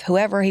with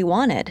whoever he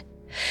wanted.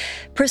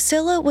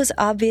 Priscilla was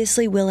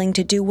obviously willing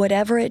to do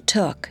whatever it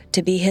took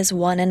to be his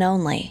one and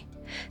only.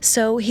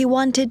 so he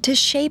wanted to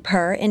shape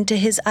her into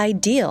his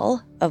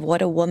ideal of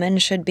what a woman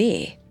should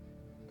be.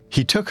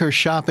 He took her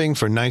shopping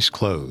for nice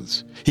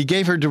clothes. He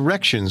gave her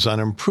directions on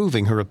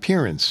improving her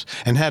appearance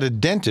and had a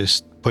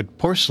dentist put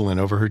porcelain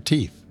over her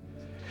teeth.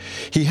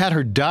 He had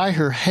her dye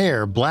her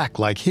hair black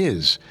like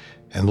his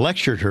and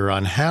lectured her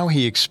on how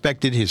he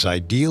expected his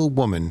ideal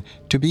woman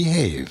to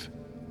behave.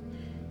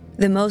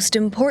 The most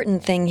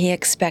important thing he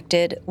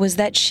expected was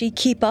that she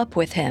keep up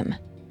with him.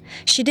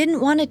 She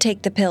didn't want to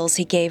take the pills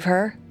he gave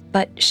her,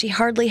 but she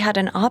hardly had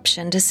an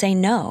option to say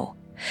no.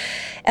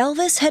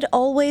 Elvis had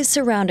always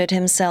surrounded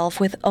himself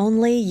with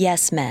only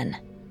yes men.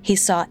 He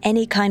saw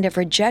any kind of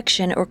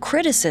rejection or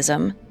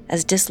criticism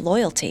as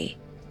disloyalty.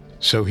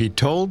 So he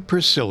told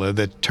Priscilla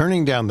that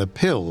turning down the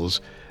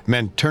pills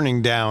meant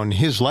turning down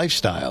his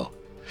lifestyle,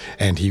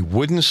 and he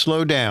wouldn't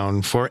slow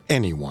down for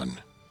anyone.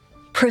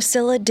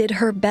 Priscilla did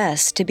her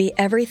best to be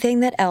everything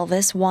that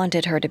Elvis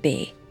wanted her to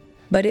be.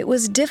 But it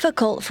was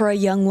difficult for a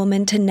young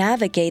woman to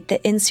navigate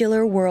the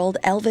insular world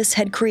Elvis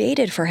had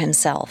created for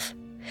himself.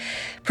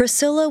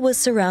 Priscilla was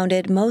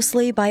surrounded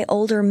mostly by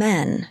older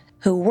men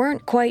who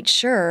weren't quite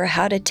sure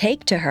how to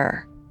take to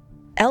her.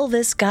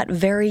 Elvis got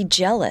very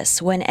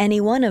jealous when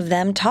any one of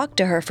them talked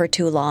to her for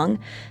too long,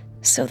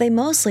 so they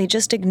mostly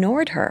just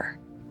ignored her.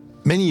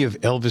 Many of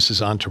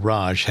Elvis's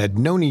entourage had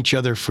known each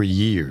other for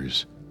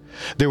years.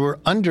 There were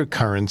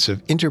undercurrents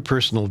of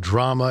interpersonal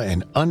drama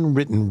and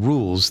unwritten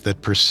rules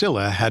that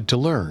Priscilla had to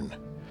learn.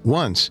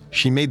 Once,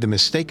 she made the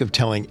mistake of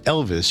telling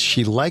Elvis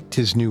she liked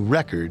his new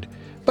record,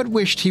 but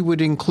wished he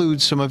would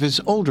include some of his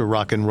older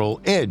rock and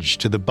roll edge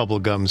to the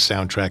bubblegum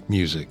soundtrack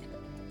music.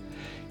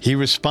 He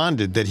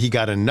responded that he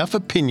got enough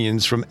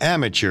opinions from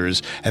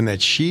amateurs and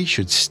that she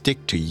should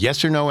stick to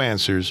yes or no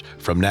answers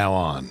from now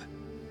on.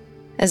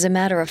 As a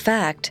matter of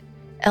fact,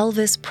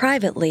 Elvis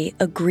privately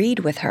agreed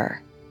with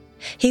her.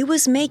 He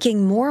was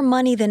making more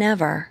money than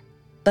ever,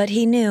 but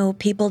he knew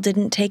people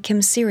didn't take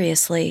him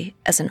seriously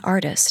as an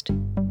artist.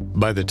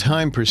 By the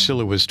time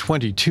Priscilla was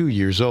 22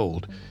 years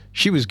old,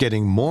 she was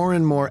getting more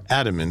and more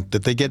adamant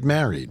that they get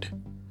married.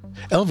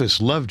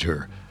 Elvis loved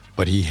her,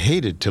 but he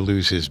hated to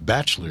lose his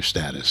bachelor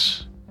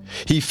status.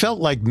 He felt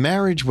like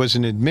marriage was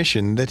an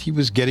admission that he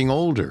was getting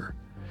older.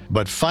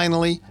 But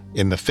finally,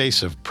 in the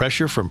face of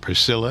pressure from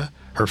Priscilla,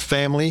 her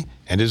family,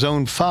 and his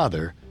own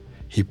father,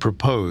 he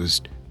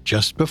proposed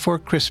just before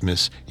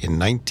Christmas in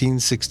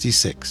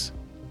 1966.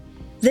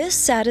 This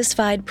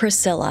satisfied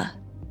Priscilla.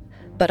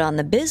 But on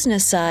the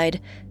business side,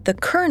 the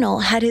Colonel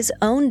had his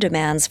own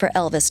demands for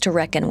Elvis to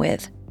reckon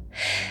with.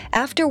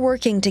 After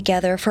working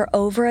together for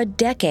over a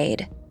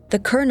decade, the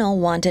Colonel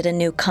wanted a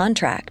new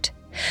contract,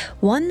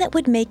 one that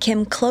would make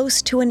him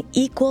close to an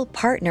equal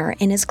partner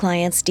in his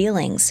client's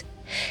dealings.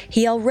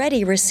 He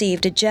already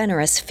received a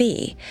generous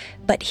fee,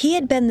 but he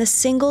had been the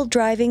single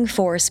driving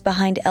force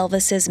behind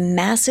Elvis's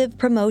massive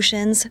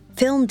promotions,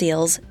 film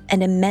deals,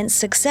 and immense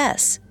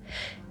success.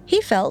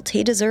 He felt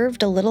he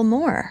deserved a little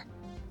more.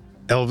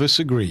 Elvis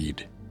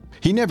agreed.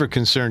 He never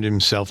concerned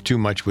himself too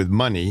much with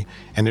money,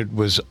 and it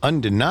was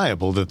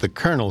undeniable that the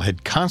Colonel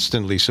had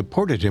constantly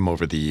supported him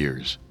over the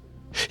years.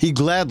 He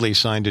gladly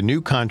signed a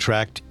new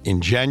contract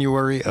in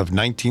January of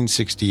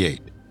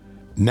 1968.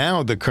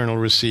 Now the Colonel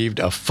received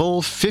a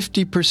full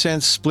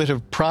 50% split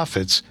of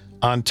profits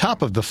on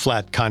top of the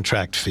flat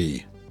contract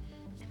fee.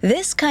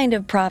 This kind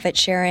of profit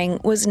sharing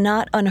was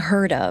not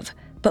unheard of,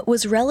 but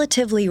was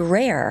relatively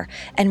rare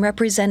and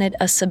represented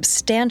a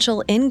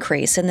substantial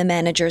increase in the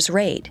manager's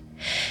rate.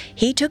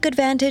 He took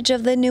advantage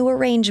of the new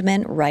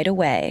arrangement right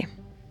away.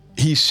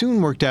 He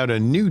soon worked out a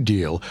new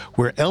deal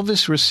where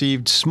Elvis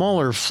received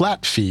smaller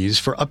flat fees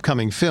for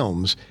upcoming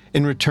films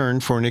in return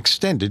for an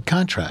extended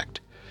contract.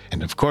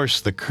 And of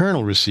course, the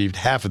Colonel received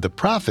half of the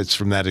profits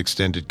from that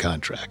extended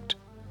contract.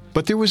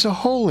 But there was a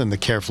hole in the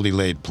carefully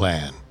laid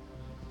plan.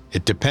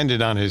 It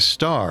depended on his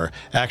star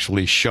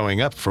actually showing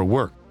up for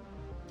work.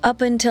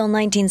 Up until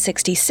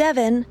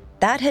 1967,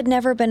 that had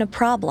never been a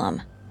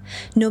problem.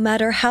 No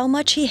matter how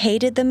much he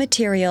hated the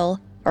material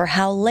or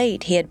how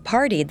late he had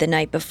partied the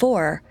night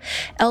before,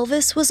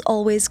 Elvis was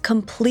always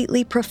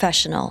completely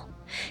professional.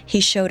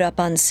 He showed up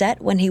on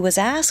set when he was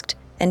asked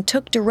and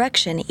took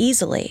direction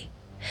easily.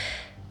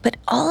 But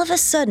all of a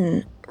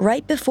sudden,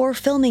 right before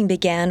filming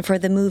began for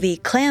the movie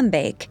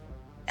Clambake,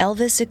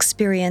 Elvis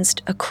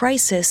experienced a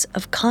crisis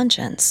of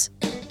conscience.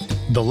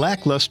 The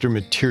lackluster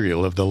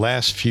material of the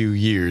last few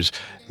years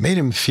made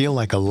him feel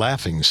like a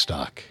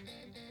laughingstock.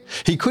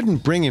 He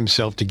couldn't bring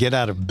himself to get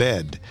out of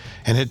bed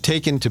and had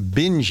taken to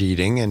binge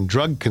eating and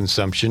drug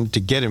consumption to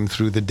get him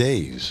through the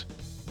days.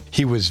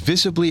 He was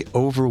visibly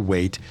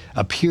overweight,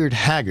 appeared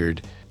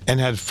haggard, and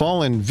had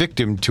fallen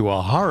victim to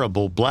a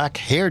horrible black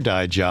hair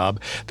dye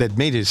job that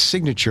made his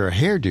signature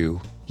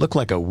hairdo look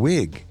like a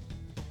wig.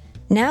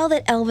 Now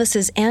that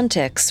Elvis's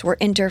antics were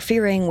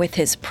interfering with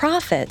his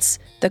profits,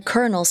 the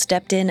Colonel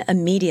stepped in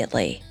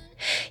immediately.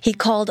 He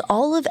called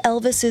all of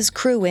Elvis's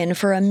crew in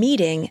for a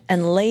meeting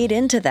and laid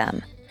into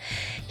them.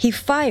 He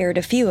fired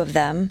a few of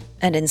them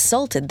and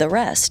insulted the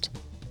rest.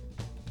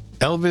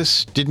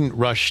 Elvis didn't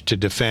rush to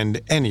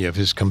defend any of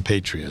his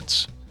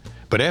compatriots.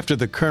 But after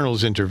the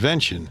Colonel's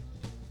intervention,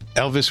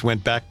 Elvis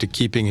went back to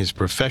keeping his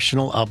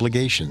professional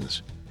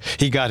obligations.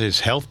 He got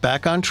his health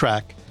back on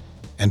track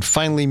and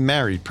finally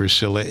married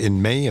Priscilla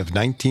in May of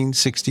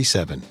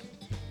 1967.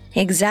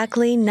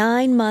 Exactly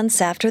 9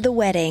 months after the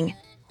wedding,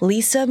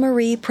 Lisa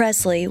Marie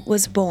Presley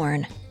was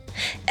born.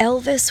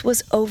 Elvis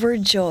was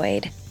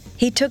overjoyed.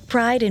 He took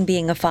pride in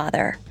being a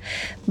father,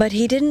 but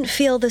he didn't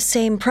feel the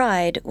same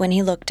pride when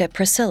he looked at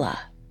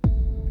Priscilla.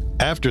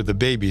 After the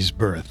baby's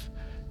birth,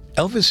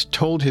 Elvis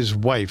told his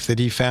wife that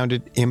he found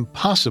it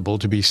impossible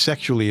to be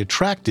sexually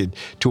attracted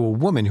to a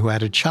woman who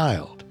had a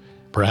child,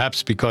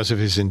 perhaps because of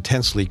his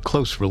intensely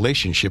close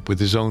relationship with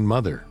his own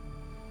mother.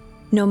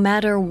 No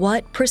matter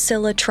what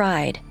Priscilla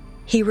tried,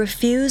 he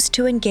refused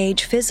to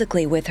engage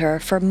physically with her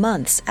for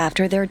months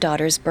after their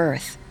daughter's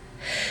birth.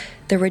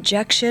 The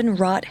rejection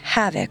wrought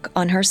havoc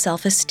on her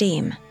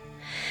self-esteem.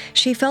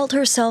 She felt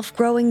herself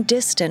growing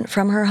distant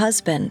from her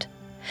husband.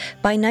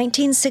 By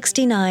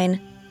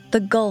 1969, the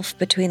gulf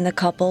between the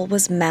couple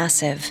was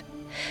massive.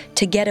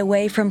 To get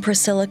away from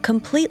Priscilla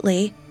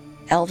completely,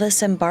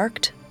 Elvis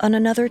embarked on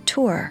another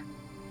tour.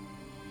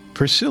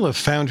 Priscilla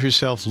found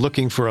herself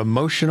looking for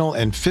emotional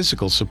and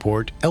physical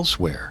support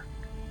elsewhere.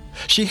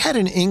 She had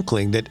an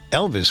inkling that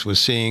Elvis was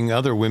seeing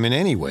other women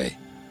anyway.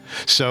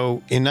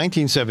 So, in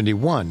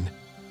 1971,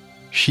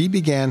 she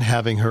began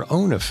having her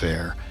own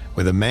affair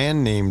with a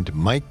man named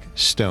Mike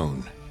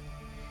Stone.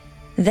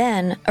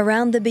 Then,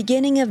 around the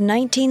beginning of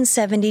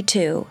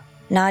 1972,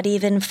 not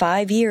even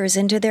 5 years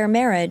into their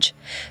marriage,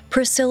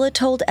 Priscilla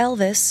told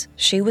Elvis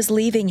she was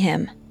leaving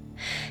him.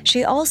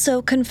 She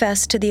also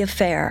confessed to the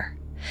affair.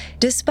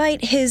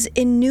 Despite his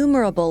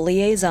innumerable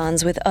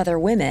liaisons with other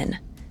women,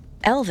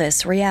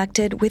 Elvis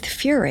reacted with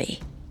fury.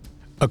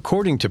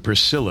 According to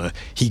Priscilla,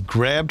 he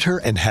grabbed her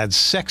and had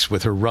sex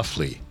with her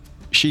roughly.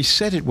 She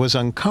said it was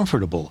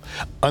uncomfortable,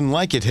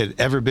 unlike it had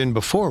ever been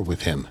before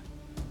with him.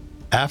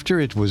 After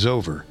it was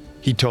over,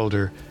 he told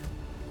her,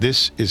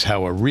 "This is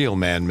how a real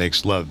man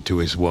makes love to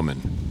his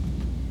woman."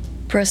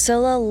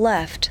 Priscilla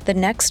left the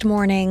next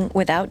morning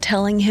without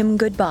telling him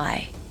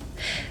goodbye.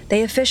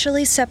 They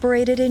officially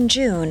separated in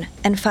June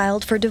and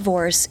filed for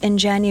divorce in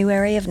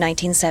January of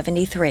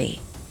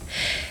 1973.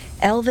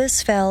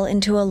 Elvis fell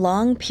into a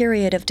long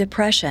period of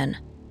depression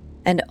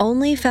and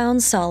only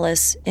found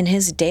solace in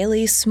his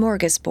daily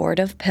smorgasbord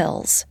of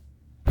pills.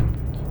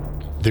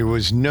 There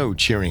was no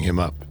cheering him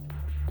up.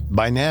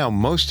 By now,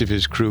 most of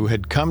his crew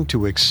had come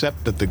to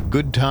accept that the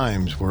good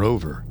times were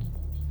over.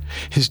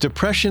 His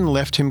depression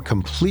left him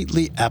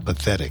completely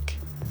apathetic.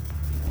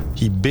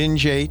 He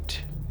binge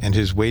ate, and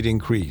his weight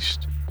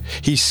increased.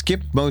 He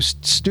skipped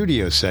most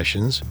studio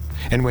sessions,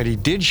 and when he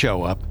did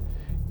show up,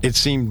 it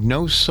seemed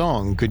no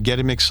song could get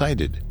him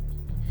excited.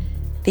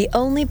 The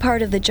only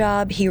part of the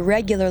job he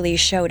regularly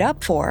showed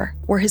up for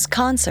were his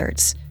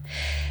concerts.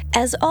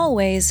 As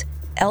always,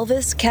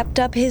 Elvis kept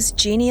up his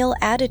genial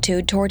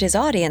attitude toward his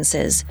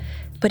audiences,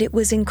 but it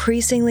was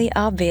increasingly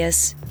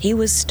obvious he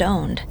was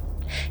stoned.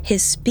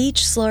 His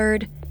speech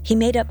slurred, he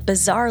made up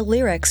bizarre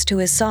lyrics to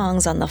his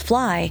songs on the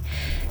fly,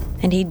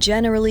 and he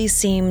generally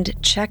seemed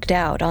checked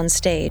out on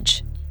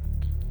stage.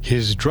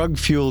 His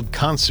drug-fueled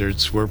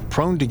concerts were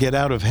prone to get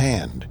out of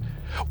hand.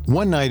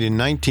 One night in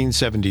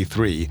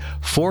 1973,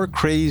 4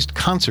 crazed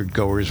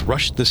concertgoers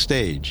rushed the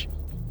stage.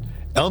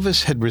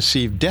 Elvis had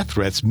received death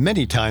threats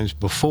many times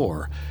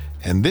before,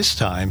 and this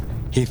time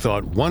he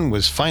thought one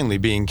was finally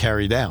being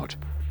carried out.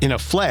 In a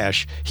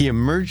flash, he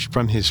emerged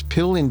from his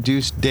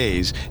pill-induced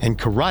daze and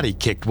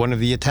karate-kicked one of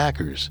the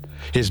attackers.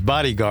 His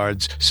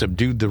bodyguards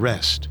subdued the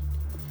rest.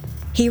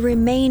 He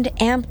remained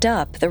amped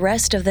up the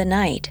rest of the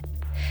night.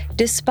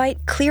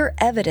 Despite clear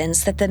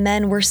evidence that the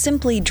men were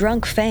simply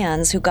drunk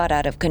fans who got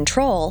out of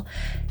control,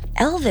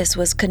 Elvis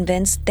was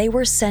convinced they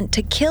were sent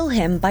to kill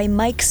him by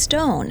Mike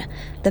Stone,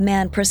 the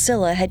man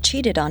Priscilla had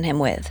cheated on him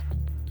with.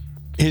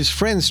 His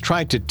friends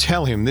tried to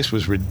tell him this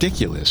was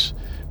ridiculous,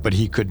 but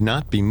he could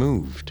not be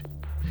moved.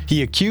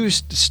 He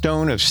accused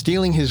Stone of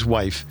stealing his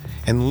wife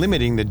and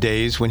limiting the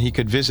days when he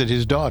could visit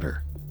his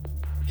daughter.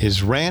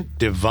 His rant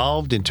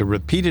devolved into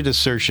repeated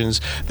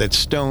assertions that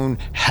Stone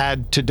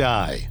had to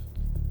die.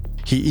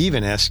 He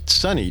even asked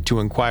Sonny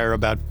to inquire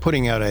about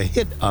putting out a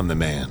hit on the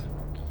man.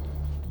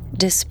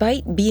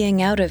 Despite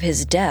being out of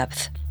his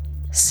depth,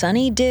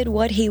 Sonny did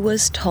what he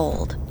was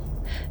told.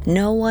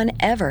 No one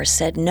ever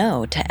said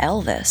no to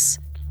Elvis.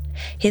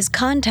 His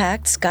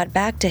contacts got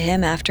back to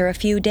him after a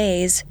few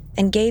days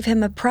and gave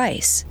him a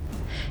price: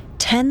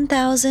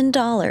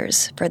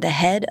 $10,000 for the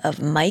head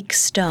of Mike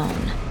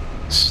Stone.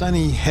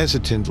 Sonny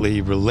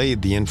hesitantly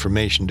relayed the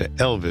information to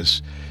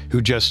Elvis,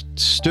 who just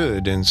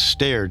stood and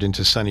stared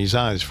into Sonny's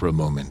eyes for a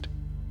moment.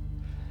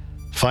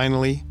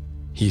 Finally,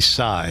 he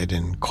sighed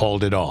and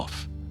called it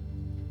off.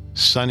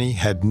 Sonny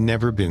had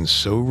never been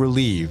so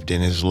relieved in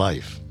his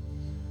life.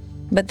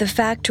 But the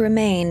fact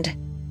remained,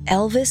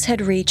 Elvis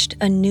had reached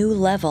a new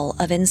level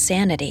of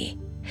insanity.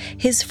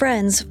 His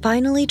friends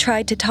finally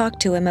tried to talk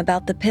to him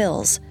about the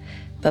pills,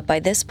 but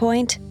by this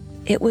point,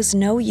 it was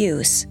no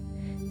use.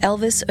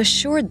 Elvis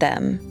assured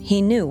them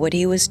he knew what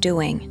he was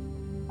doing.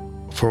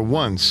 For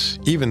once,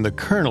 even the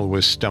Colonel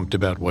was stumped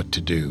about what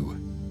to do.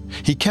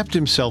 He kept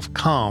himself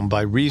calm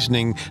by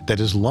reasoning that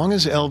as long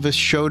as Elvis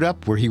showed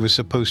up where he was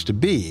supposed to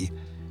be,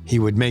 he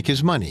would make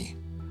his money.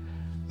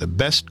 The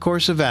best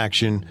course of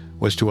action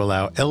was to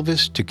allow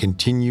Elvis to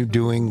continue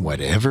doing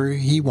whatever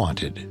he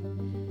wanted.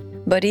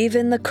 But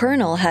even the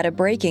Colonel had a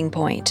breaking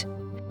point.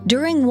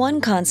 During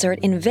one concert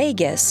in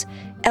Vegas,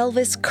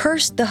 Elvis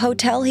cursed the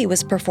hotel he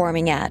was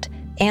performing at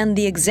and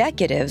the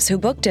executives who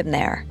booked him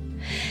there.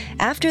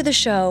 After the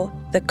show,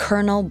 the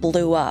Colonel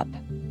blew up.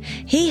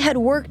 He had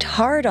worked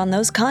hard on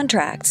those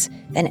contracts,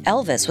 and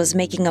Elvis was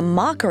making a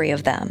mockery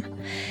of them.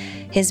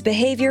 His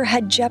behavior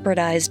had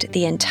jeopardized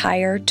the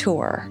entire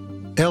tour.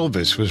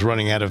 Elvis was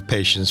running out of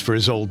patience for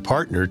his old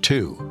partner,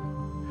 too.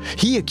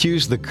 He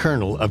accused the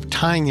Colonel of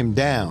tying him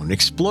down,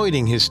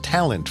 exploiting his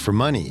talent for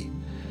money.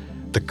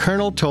 The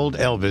Colonel told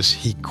Elvis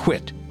he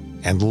quit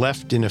and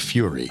left in a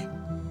fury.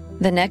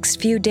 The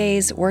next few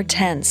days were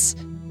tense.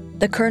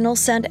 The Colonel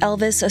sent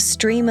Elvis a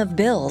stream of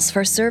bills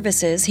for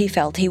services he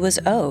felt he was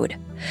owed.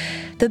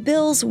 The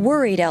bills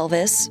worried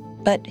Elvis,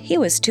 but he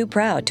was too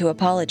proud to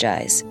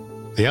apologize.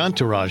 The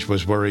entourage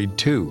was worried,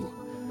 too.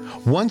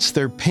 Once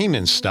their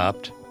payments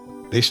stopped,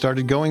 they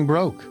started going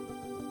broke.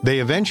 They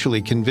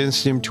eventually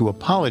convinced him to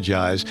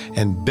apologize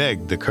and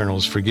begged the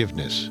Colonel's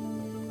forgiveness.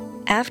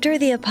 After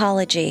the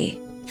apology,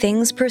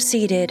 things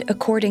proceeded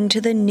according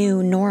to the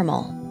new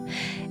normal.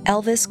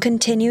 Elvis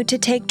continued to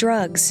take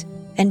drugs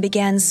and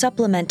began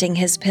supplementing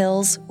his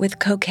pills with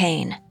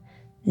cocaine.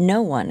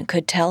 No one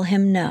could tell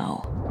him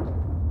no.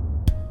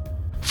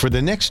 For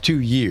the next 2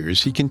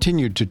 years, he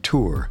continued to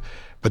tour,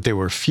 but there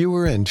were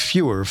fewer and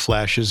fewer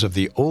flashes of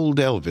the old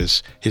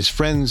Elvis his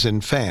friends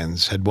and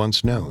fans had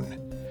once known.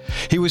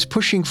 He was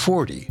pushing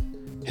 40.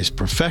 His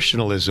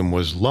professionalism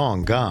was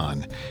long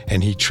gone,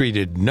 and he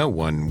treated no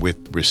one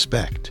with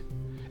respect.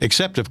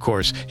 Except, of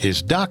course,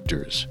 his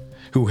doctors,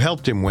 who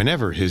helped him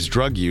whenever his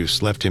drug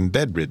use left him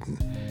bedridden,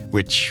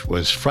 which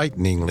was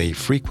frighteningly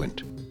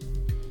frequent.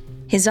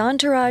 His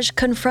entourage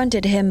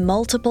confronted him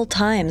multiple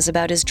times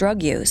about his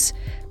drug use,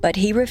 but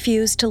he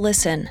refused to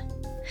listen.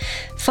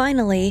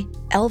 Finally,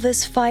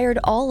 Elvis fired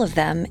all of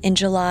them in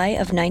July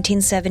of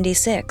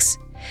 1976.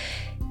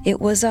 It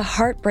was a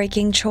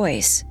heartbreaking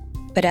choice,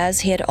 but as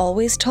he had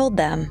always told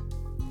them,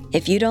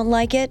 if you don't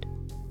like it,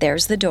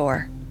 there's the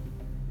door.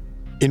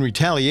 In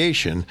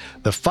retaliation,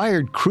 the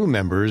fired crew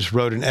members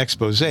wrote an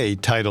exposé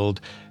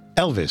titled,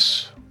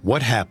 "Elvis,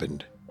 What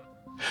Happened?"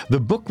 The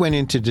book went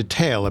into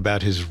detail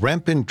about his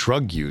rampant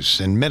drug use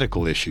and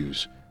medical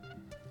issues.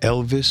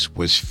 Elvis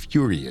was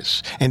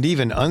furious and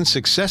even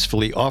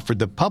unsuccessfully offered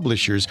the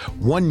publishers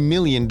 $1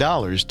 million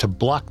to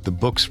block the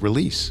book's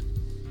release.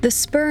 The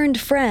spurned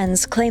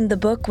friends claimed the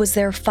book was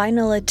their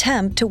final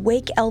attempt to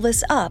wake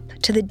Elvis up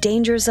to the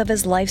dangers of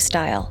his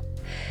lifestyle.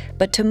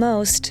 But to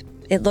most,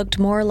 it looked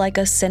more like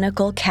a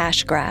cynical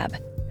cash grab.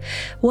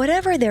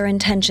 Whatever their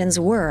intentions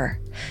were,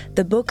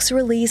 the book's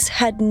release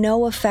had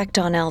no effect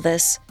on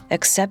Elvis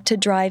except to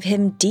drive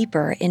him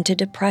deeper into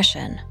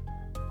depression.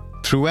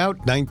 Throughout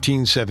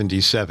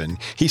 1977,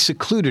 he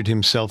secluded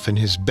himself in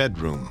his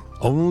bedroom,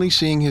 only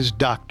seeing his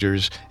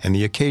doctors and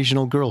the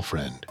occasional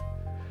girlfriend.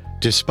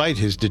 Despite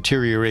his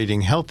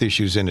deteriorating health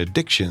issues and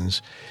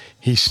addictions,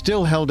 he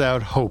still held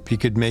out hope he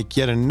could make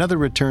yet another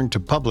return to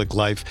public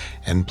life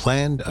and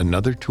planned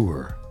another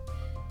tour.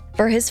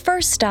 For his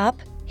first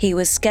stop, he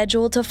was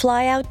scheduled to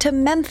fly out to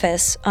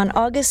Memphis on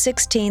August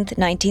 16,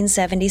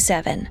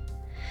 1977.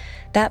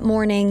 That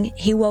morning,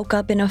 he woke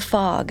up in a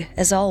fog,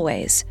 as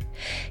always.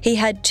 He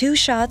had 2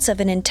 shots of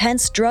an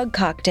intense drug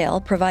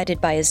cocktail provided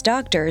by his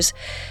doctors,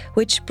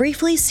 which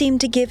briefly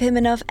seemed to give him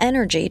enough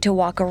energy to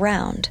walk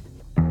around.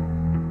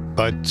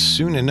 But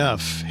soon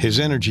enough, his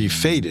energy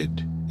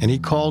faded, and he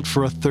called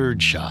for a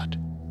 3rd shot.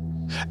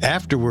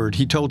 Afterward,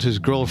 he told his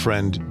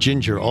girlfriend,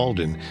 Ginger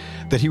Alden,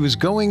 that he was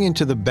going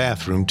into the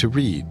bathroom to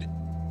read.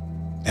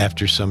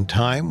 After some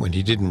time, when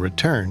he didn't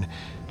return,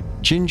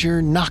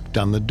 Ginger knocked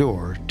on the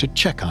door to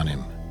check on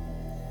him.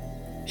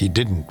 He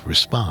didn't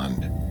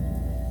respond.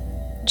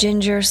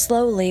 Ginger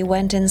slowly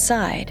went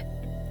inside.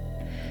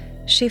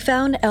 She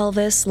found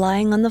Elvis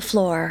lying on the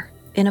floor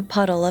in a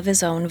puddle of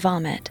his own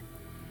vomit.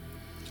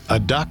 A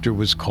doctor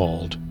was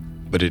called,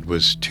 but it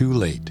was too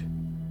late.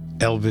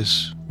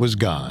 Elvis was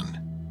gone.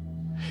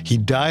 He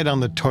died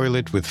on the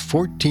toilet with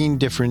 14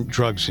 different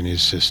drugs in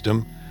his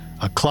system,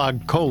 a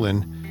clogged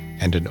colon,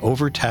 and an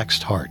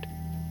overtaxed heart.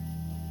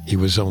 He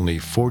was only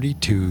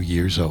 42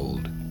 years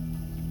old.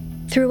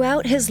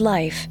 Throughout his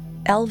life,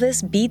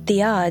 Elvis beat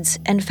the odds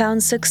and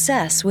found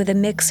success with a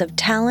mix of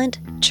talent,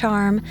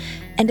 charm,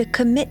 and a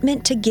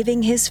commitment to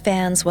giving his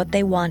fans what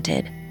they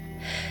wanted.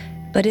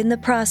 But in the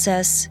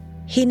process,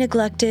 he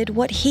neglected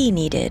what he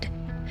needed.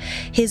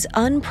 His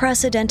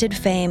unprecedented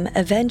fame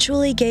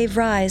eventually gave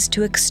rise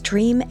to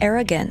extreme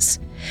arrogance,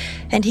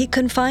 and he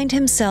confined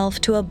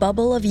himself to a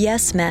bubble of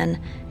yes men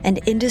and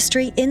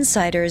industry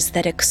insiders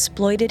that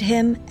exploited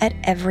him at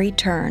every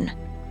turn.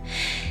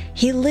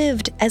 He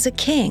lived as a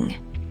king,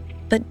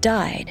 but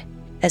died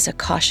as a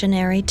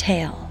cautionary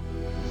tale.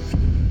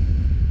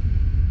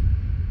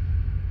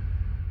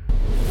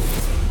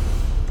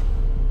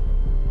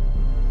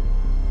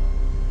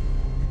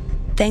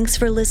 Thanks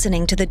for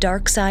listening to The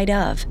Dark Side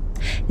of.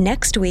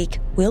 Next week,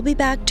 we'll be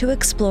back to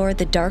explore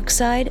the dark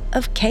side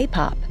of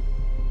K-pop.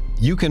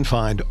 You can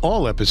find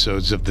all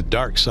episodes of The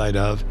Dark Side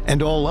of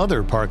and all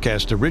other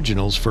Parcast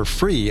originals for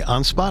free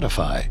on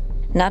Spotify.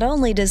 Not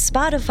only does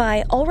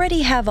Spotify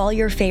already have all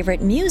your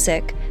favorite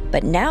music,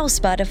 but now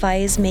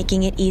Spotify is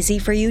making it easy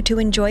for you to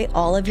enjoy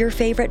all of your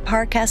favorite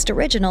Parcast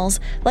originals,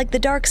 like The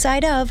Dark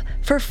Side of,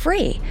 for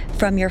free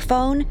from your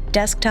phone,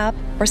 desktop,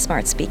 or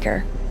smart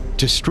speaker.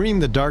 To stream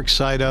The Dark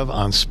Side of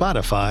on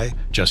Spotify,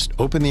 just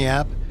open the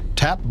app,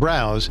 tap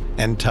Browse,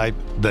 and type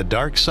The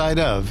Dark Side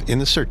of in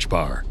the search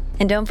bar.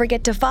 And don't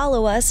forget to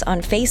follow us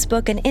on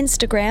Facebook and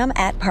Instagram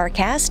at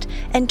Parcast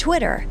and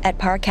Twitter at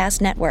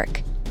Parcast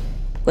Network.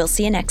 We'll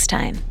see you next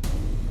time.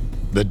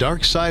 The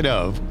Dark Side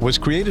of was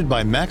created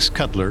by Max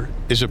Cutler,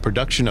 is a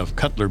production of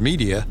Cutler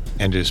Media,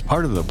 and is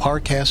part of the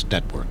Parcast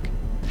Network.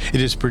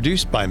 It is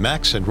produced by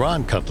Max and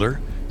Ron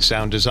Cutler,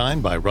 sound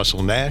design by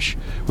Russell Nash,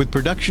 with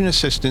production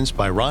assistance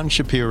by Ron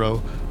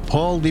Shapiro,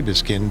 Paul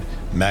Liebeskind,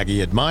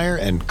 Maggie Admire,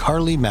 and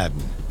Carly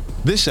Madden.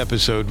 This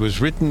episode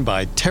was written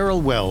by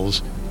Terrell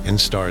Wells and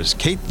stars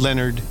Kate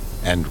Leonard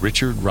and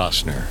Richard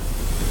Rossner.